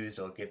reviews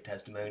or give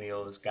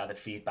testimonials, gather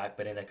feedback,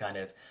 but in a kind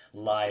of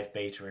live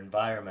beta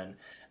environment.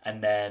 And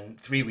then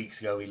 3 weeks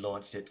ago, we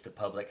launched it to the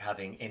public,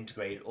 having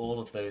integrated all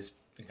of those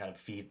kind of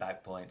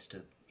feedback points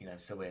to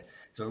so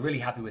we're really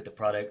happy with the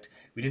product.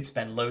 We didn't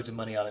spend loads of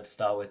money on it to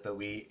start with, but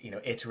we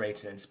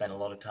iterated and spent a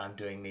lot of time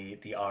doing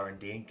the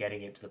R&D and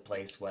getting it to the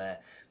place where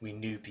we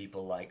knew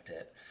people liked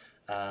it.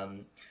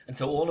 And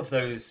so all of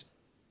those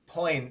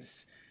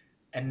points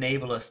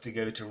enable us to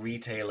go to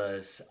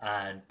retailers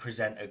and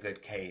present a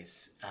good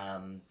case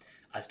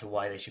as to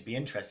why they should be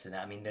interested in it.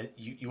 I mean,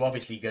 you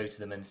obviously go to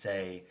them and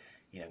say,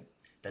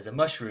 there's a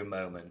mushroom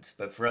moment,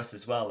 but for us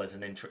as well,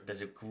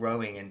 there's a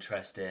growing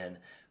interest in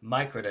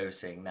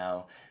microdosing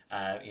now.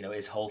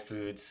 Is Whole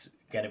Foods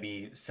going to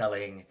be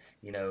selling,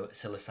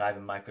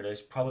 psilocybin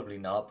microdose? Probably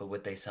not, but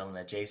would they sell an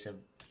adjacent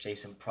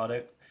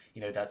product?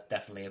 That's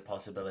definitely a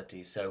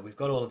possibility. So we've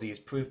got all of these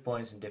proof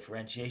points and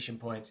differentiation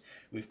points.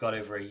 We've got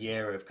over a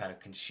year of kind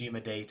of consumer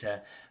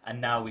data, and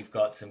now we've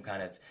got some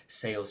kind of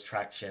sales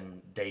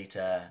traction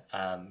data,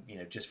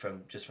 just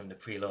from the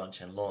pre-launch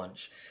and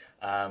launch.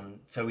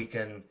 So we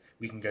can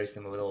go to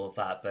them with all of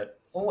that. But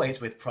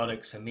always with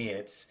products, for me,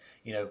 it's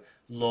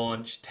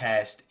launch,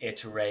 test,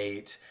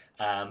 iterate,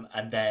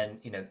 and then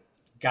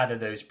gather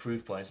those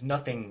proof points.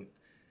 Nothing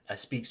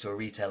speaks to a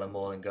retailer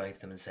more than going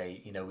to them and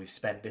say, we've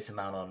spent this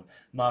amount on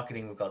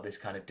marketing, we've got this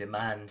kind of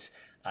demand,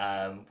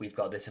 we've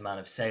got this amount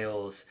of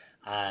sales,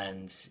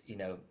 and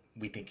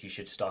we think you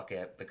should stock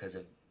it because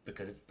of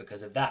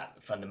that.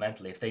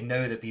 Fundamentally, if they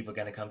know that people are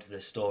going to come to the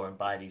store and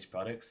buy these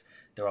products,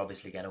 they're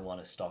obviously going to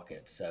want to stock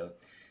it. So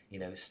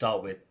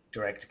start with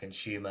direct to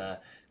consumer,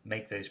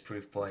 make those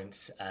proof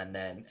points, and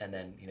then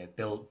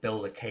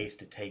build a case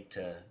to take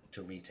to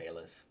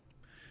retailers.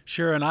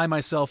 Sure, and I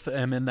myself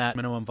am in that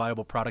minimum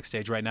viable product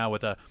stage right now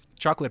with a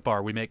chocolate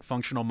bar. We make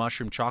functional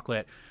mushroom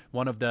chocolate.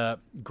 One of the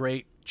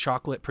great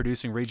chocolate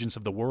producing regions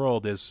of the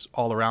world is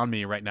all around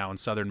me right now in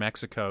southern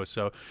Mexico.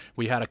 So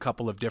we had a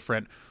couple of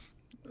different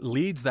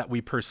leads that we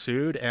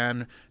pursued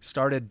and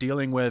started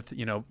dealing with,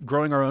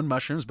 growing our own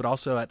mushrooms, but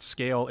also at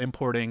scale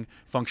importing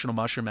functional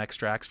mushroom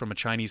extracts from a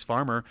Chinese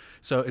farmer.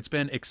 So it's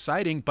been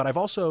exciting, but I've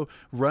also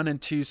run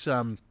into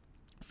some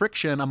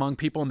friction among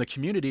people in the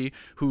community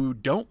who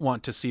don't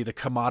want to see the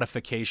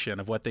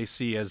commodification of what they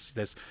see as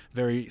this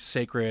very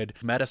sacred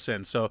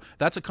medicine. So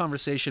that's a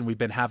conversation we've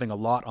been having a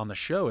lot on the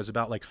show, is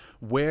about like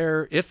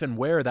where, if and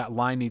where that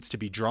line needs to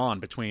be drawn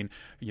between,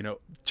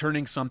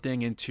 turning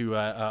something into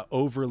a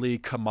overly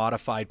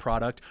commodified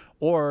product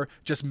or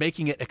just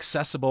making it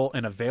accessible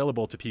and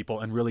available to people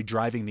and really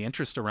driving the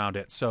interest around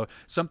it. So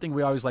something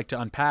we always like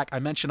to unpack. I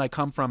mentioned I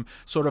come from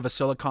sort of a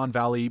Silicon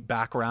Valley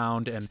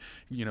background and,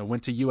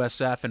 went to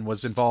USF and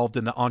was involved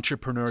in the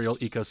entrepreneurial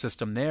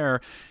ecosystem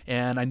there.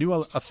 And I knew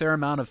a fair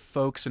amount of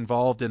folks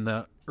involved in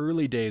the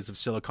early days of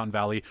Silicon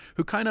Valley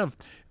who kind of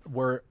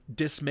were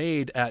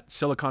dismayed at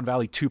Silicon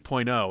Valley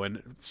 2.0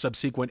 and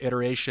subsequent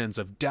iterations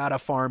of data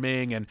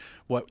farming and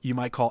what you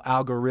might call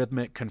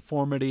algorithmic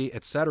conformity,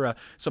 etc.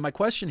 So my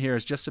question here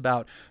is just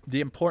about the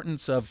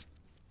importance of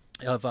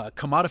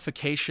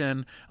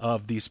commodification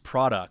of these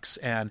products,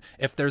 and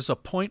if there's a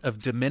point of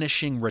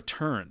diminishing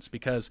returns,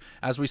 because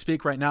as we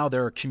speak right now,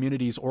 there are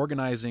communities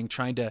organizing,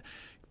 trying to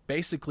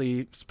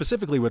basically,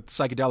 specifically with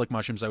psychedelic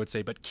mushrooms, I would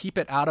say, but keep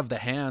it out of the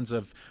hands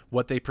of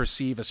what they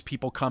perceive as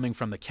people coming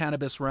from the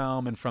cannabis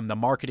realm and from the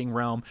marketing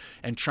realm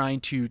and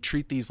trying to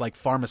treat these like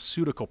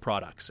pharmaceutical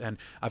products. And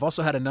I've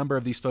also had a number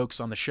of these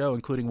folks on the show,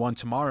 including one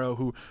tomorrow,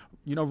 who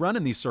run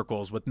in these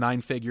circles with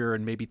 9-figure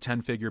and maybe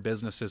 10-figure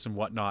businesses and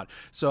whatnot.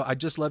 So I'd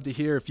just love to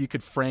hear if you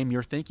could frame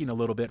your thinking a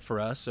little bit for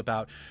us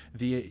about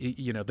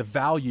the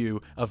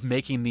value of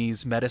making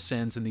these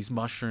medicines and these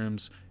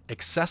mushrooms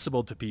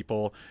accessible to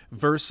people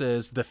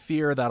versus the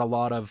fear that a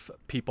lot of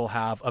people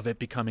have of it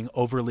becoming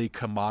overly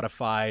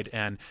commodified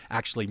and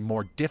actually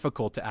more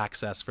difficult to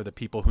access for the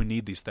people who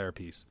need these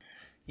therapies.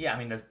 Yeah, I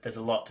mean, there's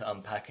a lot to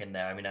unpack in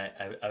there. I mean,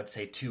 I would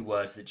say two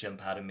words that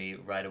jump out of me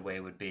right away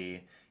would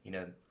be,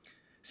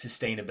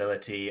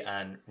 sustainability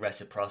and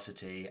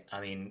reciprocity.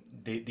 I mean,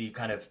 the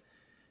kind of,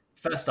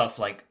 first off,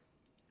 like,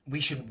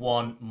 we should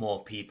want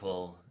more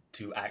people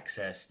to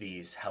access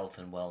these health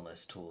and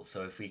wellness tools.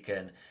 So if we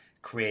can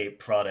create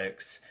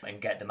products and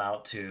get them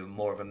out to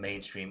more of a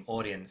mainstream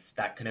audience,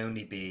 that can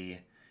only be,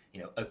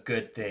 a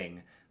good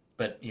thing.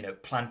 But,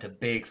 plant a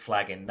big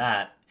flag in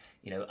that,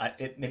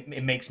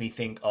 it makes me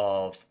think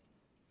of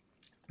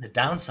the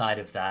downside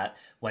of that.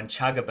 When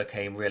chaga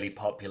became really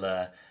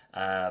popular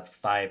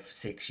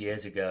 5-6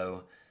 years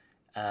ago,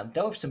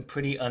 there were some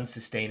pretty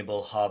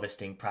unsustainable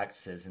harvesting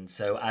practices. And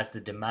so as the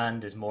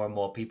demand, as more and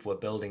more people were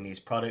building these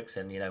products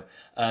and,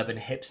 urban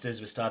hipsters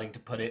were starting to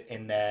put it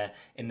in their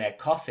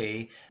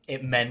coffee,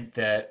 it meant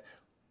that,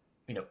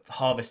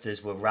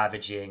 harvesters were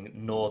ravaging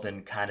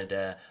northern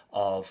Canada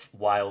of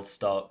wild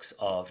stocks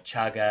of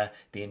chaga.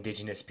 The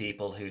indigenous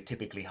people who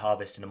typically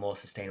harvest in a more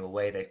sustainable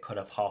way, they'd cut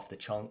off half the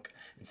chunk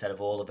instead of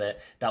all of it.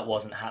 That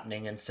wasn't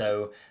happening. And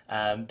so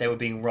they were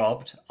being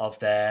robbed of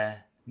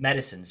their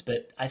medicines.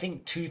 But I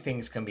think two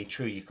things can be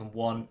true. You can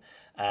want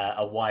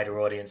a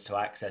wider audience to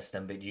access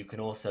them, but you can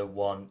also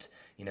want,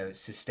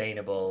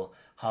 sustainable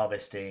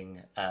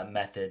harvesting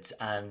methods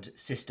and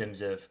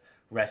systems of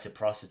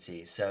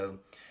reciprocity. So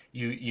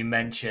you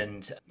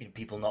mentioned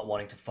people not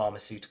wanting to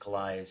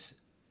pharmaceuticalize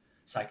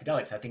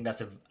psychedelics. I think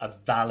that's a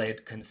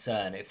valid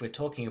concern. If we're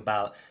talking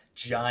about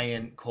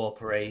giant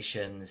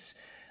corporations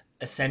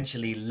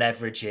essentially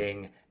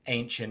leveraging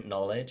ancient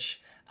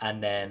knowledge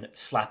and then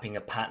slapping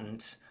a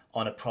patent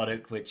on a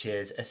product which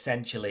is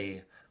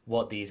essentially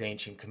what these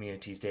ancient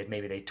communities did.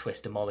 Maybe they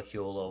twist a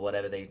molecule or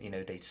whatever,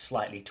 they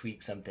slightly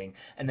tweak something,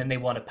 and then they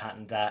want to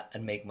patent that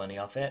and make money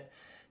off it.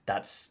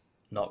 That's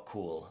not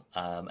cool.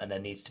 And there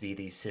needs to be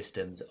these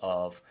systems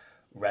of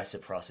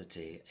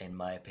reciprocity, in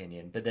my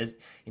opinion. But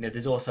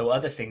there's also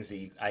other things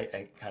that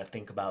I kind of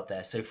think about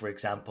there. So, for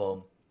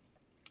example,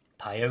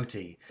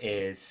 peyote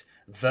is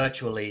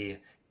virtually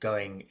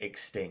going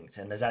extinct,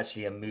 and there's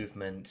actually a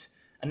movement.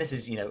 And this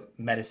is,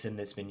 medicine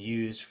that's been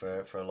used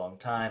for a long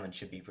time and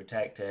should be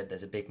protected.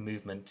 There's a big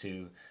movement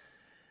to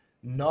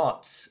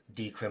not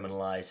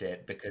decriminalize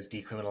it, because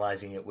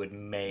decriminalizing it would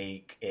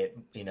make it,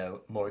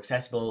 more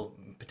accessible,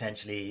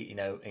 potentially,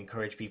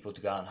 encourage people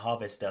to go out and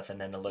harvest stuff, and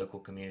then the local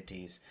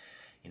communities,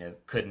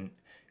 couldn't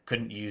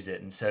use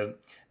it. And so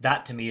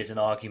that to me is an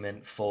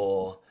argument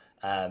for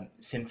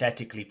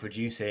synthetically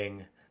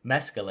producing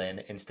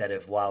mescaline instead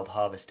of wild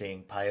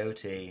harvesting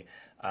peyote.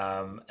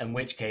 In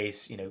which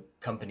case,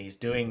 companies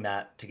doing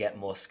that to get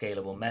more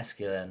scalable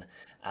mescaline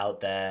out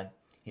there,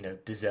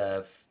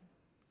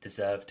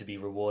 deserve to be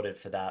rewarded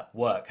for that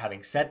work.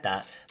 Having said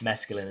that,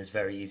 mescaline is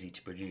very easy to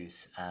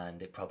produce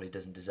and it probably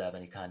doesn't deserve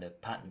any kind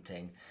of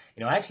patenting.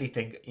 I actually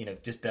think,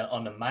 just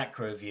on the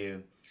macro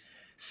view,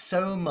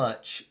 so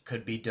much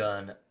could be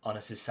done on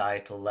a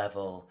societal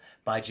level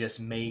by just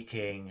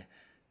making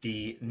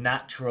the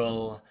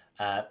natural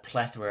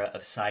plethora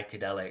of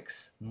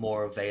psychedelics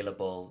more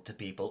available to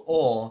people,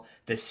 or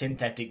the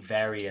synthetic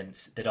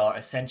variants that are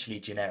essentially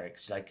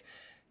generics. Like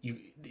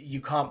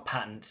you can't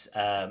patent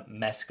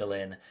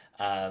mescaline.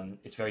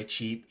 It's very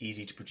cheap,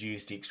 easy to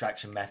produce. The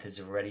extraction methods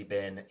have already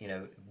been,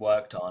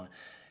 worked on.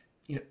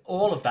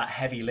 All of that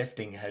heavy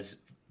lifting has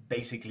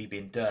basically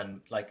been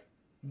done. Like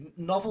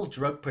novel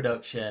drug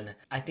production,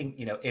 I think,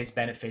 is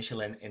beneficial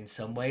in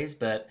some ways,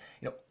 but,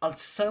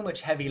 so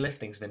much heavy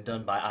lifting's been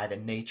done by either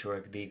nature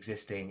or the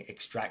existing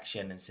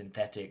extraction and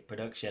synthetic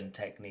production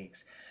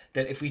techniques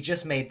that if we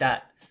just made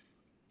that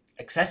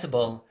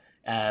accessible,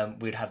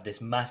 we'd have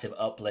this massive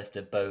uplift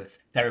of both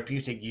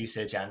therapeutic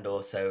usage and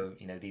also,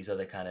 these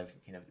other kind of,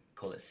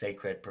 call it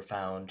sacred,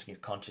 profound,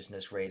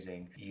 consciousness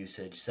raising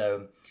usage.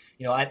 So,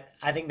 I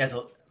think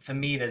for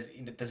me,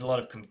 there's a lot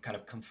of kind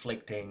of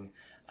conflicting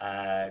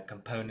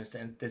components,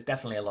 and there's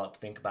definitely a lot to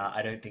think about.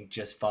 I don't think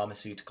just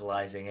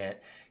pharmaceuticalizing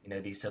it,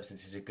 these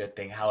substances is a good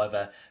thing.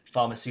 However,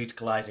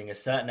 pharmaceuticalizing a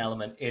certain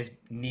element is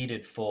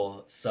needed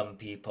for some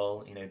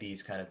people,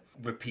 these kind of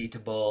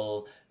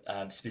repeatable,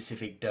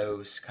 specific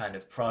dose kind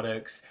of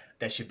products.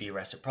 There should be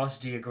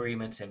reciprocity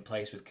agreements in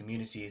place with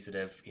communities that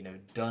have,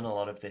 done a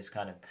lot of this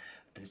kind of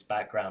this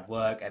background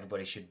work.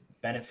 Everybody should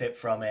benefit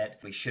from it.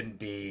 We shouldn't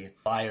be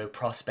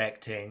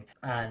bioprospecting.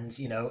 And,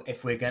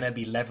 if we're going to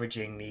be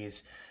leveraging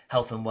these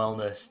health and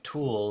wellness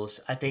tools,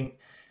 I think,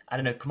 I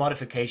don't know,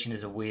 commodification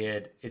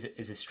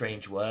is a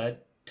strange word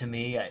to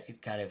me.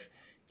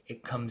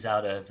 It comes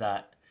out of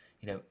that,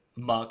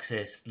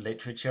 Marxist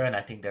literature, and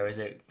I think there is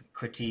a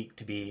critique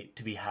to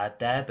be had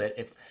there. But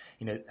if,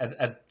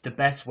 the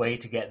best way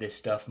to get this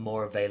stuff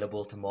more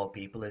available to more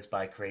people is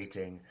by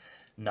creating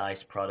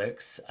nice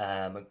products,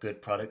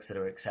 good products that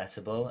are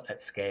accessible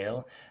at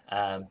scale.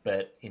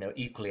 But,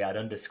 equally, I'd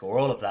underscore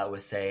all of that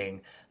with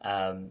saying,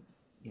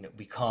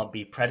 we can't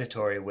be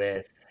predatory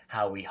with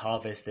how we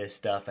harvest this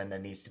stuff, and there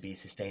needs to be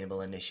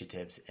sustainable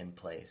initiatives in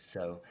place.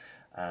 So,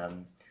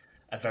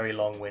 a very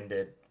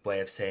long-winded way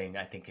of saying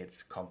I think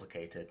it's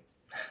complicated.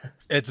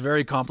 It's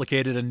very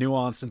complicated and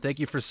nuanced, and thank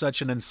you for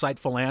such an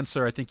insightful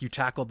answer. I think you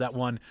tackled that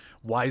one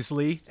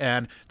wisely,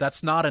 and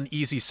that's not an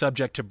easy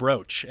subject to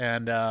broach.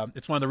 And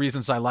it's one of the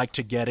reasons I like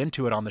to get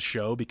into it on the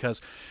show, because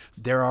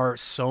there are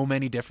so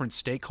many different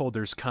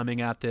stakeholders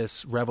coming at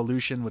this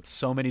revolution with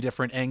so many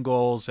different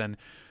angles and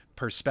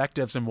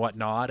perspectives and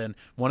whatnot. And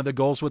one of the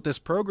goals with this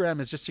program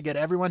is just to get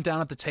everyone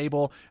down at the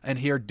table and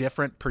hear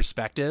different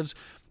perspectives.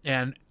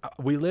 And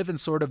we live in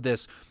sort of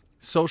this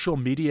social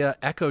media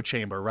echo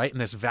chamber, right? In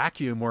this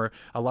vacuum where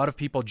a lot of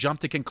people jump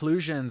to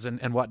conclusions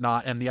and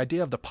whatnot. And the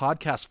idea of the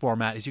podcast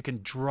format is you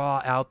can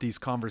draw out these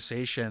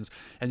conversations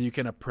and you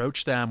can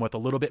approach them with a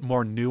little bit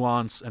more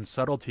nuance and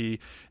subtlety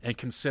and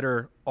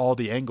consider all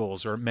the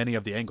angles, or many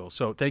of the angles.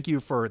 So thank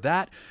you for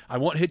that. I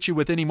won't hit you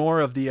with any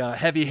more of the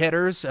heavy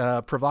hitters,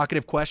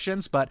 provocative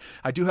questions, but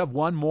I do have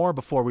one more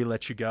before we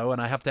let you go.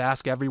 And I have to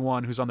ask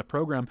everyone who's on the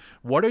program,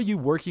 what are you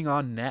working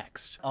on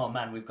next? Oh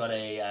man, we've got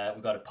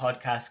a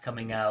podcast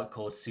coming out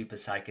called Super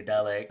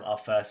Psychedelic. Our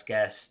first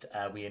guest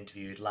we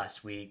interviewed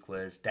last week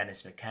was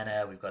Dennis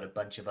McKenna. We've got a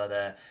bunch of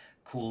other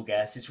cool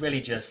guests. It's really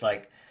just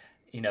like,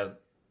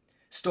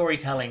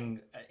 storytelling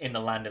in the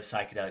land of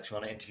psychedelics. We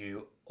want to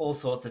interview all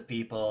sorts of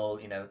people,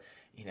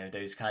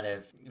 those kind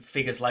of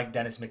figures like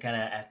Dennis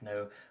McKenna,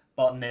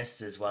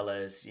 ethnobotanists, as well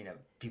as,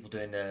 people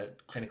doing the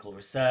clinical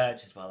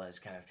research, as well as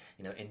kind of,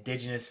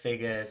 indigenous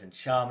figures and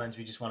shamans.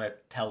 We just want to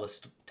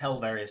tell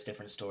various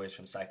different stories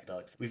from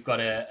psychedelics. We've got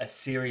a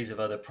series of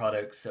other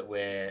products that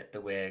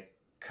we're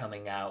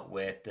coming out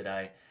with that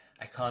I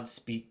can't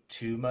speak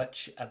too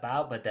much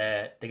about, but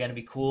they're going to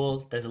be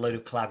cool. There's a load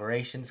of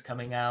collaborations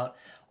coming out,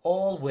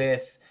 all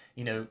with,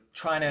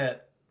 trying to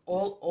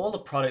all the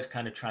products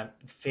kind of try and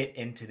fit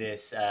into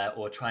this,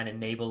 or try and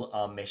enable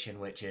our mission,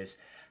 which is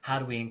how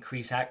do we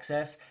increase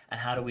access, and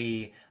how do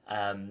we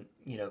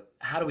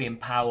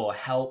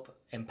help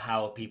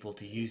empower people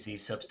to use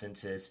these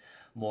substances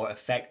more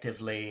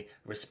effectively,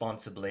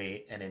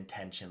 responsibly, and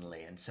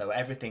intentionally. And so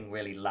everything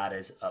really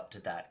ladders up to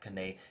that. Can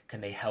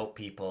they help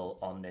people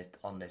on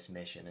this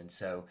mission? And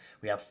so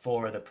we have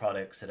 4 of the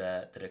products that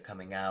are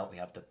coming out. We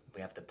have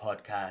the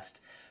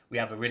podcast. We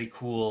have a really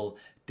cool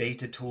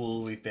data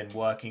tool we've been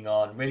working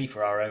on really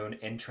for our own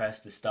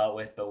interest to start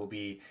with, but we'll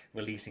be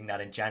releasing that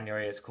in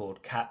January. It's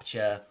called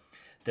Capture.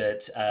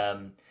 That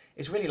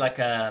is really like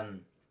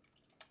an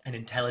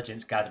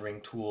intelligence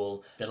gathering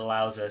tool that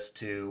allows us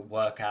to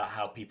work out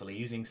how people are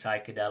using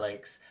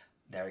psychedelics,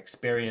 their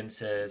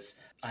experiences.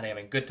 Are they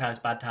having good times,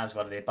 bad times?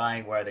 What are they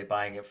buying? Where are they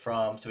buying it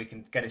from? So we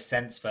can get a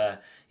sense for,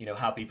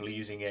 how people are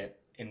using it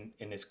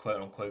in this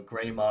quote unquote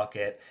gray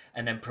market,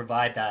 and then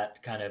provide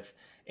that kind of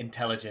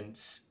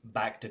intelligence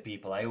back to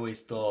people. I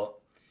always thought,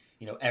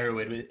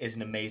 Erowid is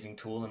an amazing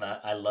tool and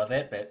I love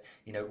it, but,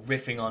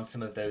 riffing on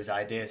some of those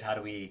ideas, how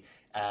do we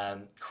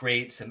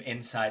create some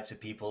insights for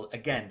people,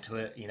 again,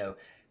 to,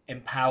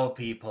 empower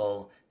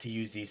people to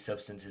use these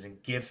substances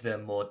and give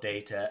them more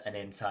data and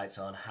insights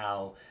on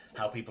how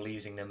people are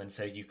using them. And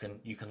so you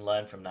can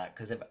learn from that.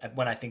 Because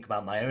when I think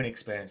about my own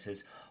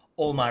experiences,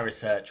 all my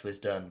research was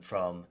done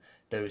from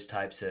those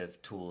types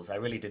of tools. I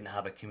really didn't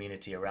have a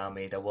community around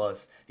me.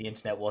 The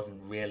internet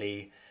wasn't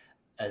really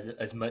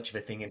as much of a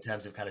thing in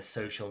terms of kind of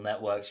social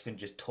networks. You couldn't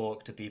just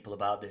talk to people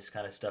about this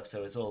kind of stuff.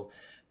 So it's all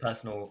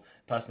personal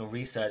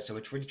research. So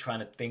we're really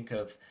trying to think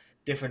of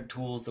different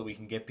tools that we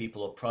can give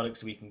people, or products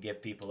that we can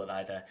give people that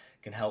either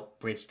can help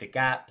bridge the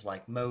gap,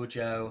 like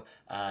Mojo,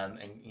 and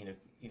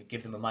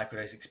give them a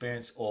microdose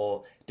experience,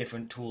 or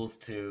different tools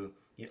to,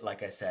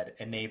 like I said,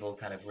 enable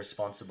kind of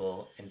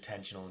responsible,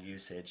 intentional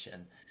usage.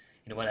 And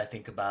when I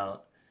think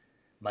about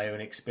my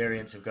own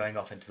experience of going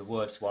off into the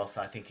woods, whilst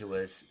I think it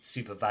was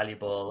super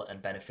valuable and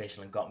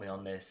beneficial and got me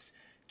on this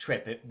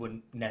trip, it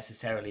wouldn't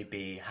necessarily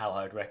be how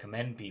I would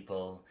recommend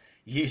people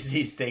use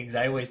these things.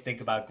 I always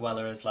think about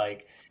Gwella as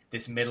like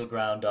this middle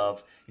ground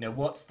of,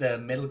 what's the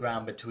middle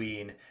ground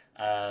between,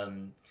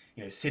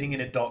 sitting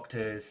in a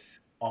doctor's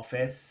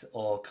office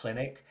or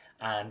clinic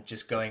and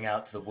just going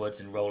out to the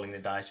woods and rolling the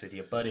dice with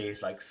your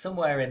buddies. Like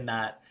somewhere in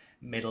that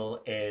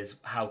middle is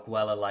how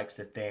Gwella likes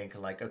to think.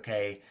 Like,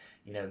 okay,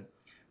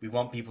 we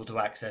want people to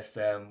access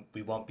them.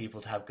 We want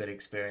people to have good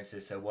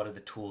experiences. So what are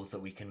the tools that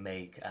we can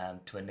make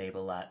to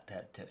enable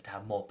that, to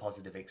have more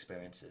positive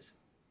experiences?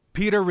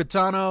 Peter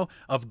Ritano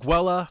of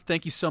Gwella,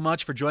 thank you so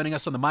much for joining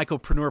us on the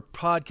Mycopreneur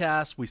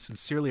podcast. We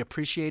sincerely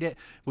appreciate it.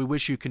 We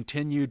wish you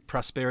continued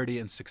prosperity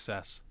and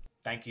success.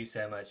 Thank you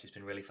so much. It's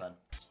been really fun.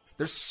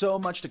 There's so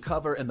much to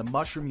cover in the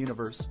mushroom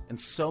universe,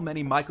 and so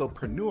many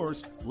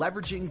mycopreneurs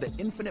leveraging the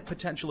infinite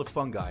potential of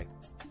fungi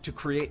to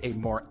create a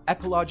more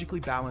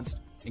ecologically balanced,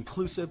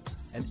 inclusive,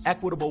 and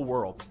equitable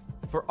world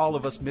for all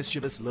of us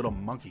mischievous little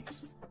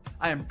monkeys.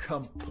 I am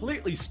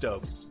completely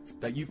stoked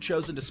that you've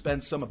chosen to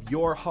spend some of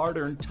your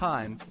hard-earned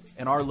time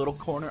in our little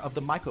corner of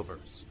the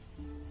Mycoverse.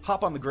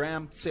 Hop on the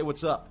gram, say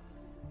what's up.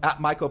 At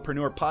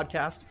Mycopreneur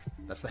Podcast,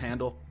 that's the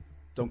handle.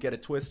 Don't get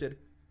it twisted.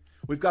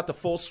 We've got the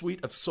full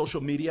suite of social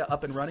media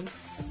up and running.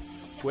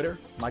 Twitter,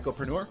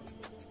 Mycopreneur.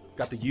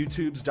 Got the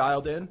YouTubes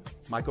dialed in,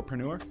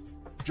 Mycopreneur.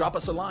 Drop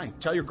us a line.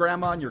 Tell your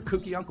grandma and your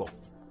kooky uncle.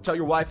 Tell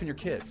your wife and your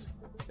kids.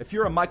 If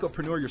you're a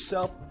Mycopreneur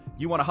yourself,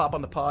 you want to hop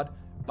on the pod,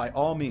 by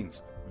all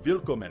means,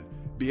 willkommen,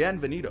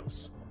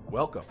 bienvenidos.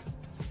 Welcome.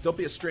 Don't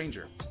be a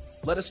stranger.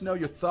 Let us know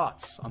your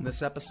thoughts on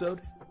this episode,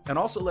 and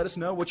also let us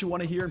know what you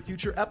want to hear in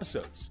future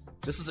episodes.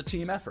 This is a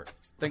team effort.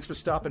 Thanks for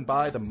stopping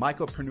by the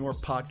Mycopreneur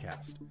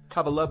podcast.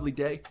 Have a lovely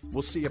day.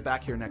 We'll see you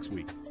back here next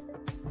week.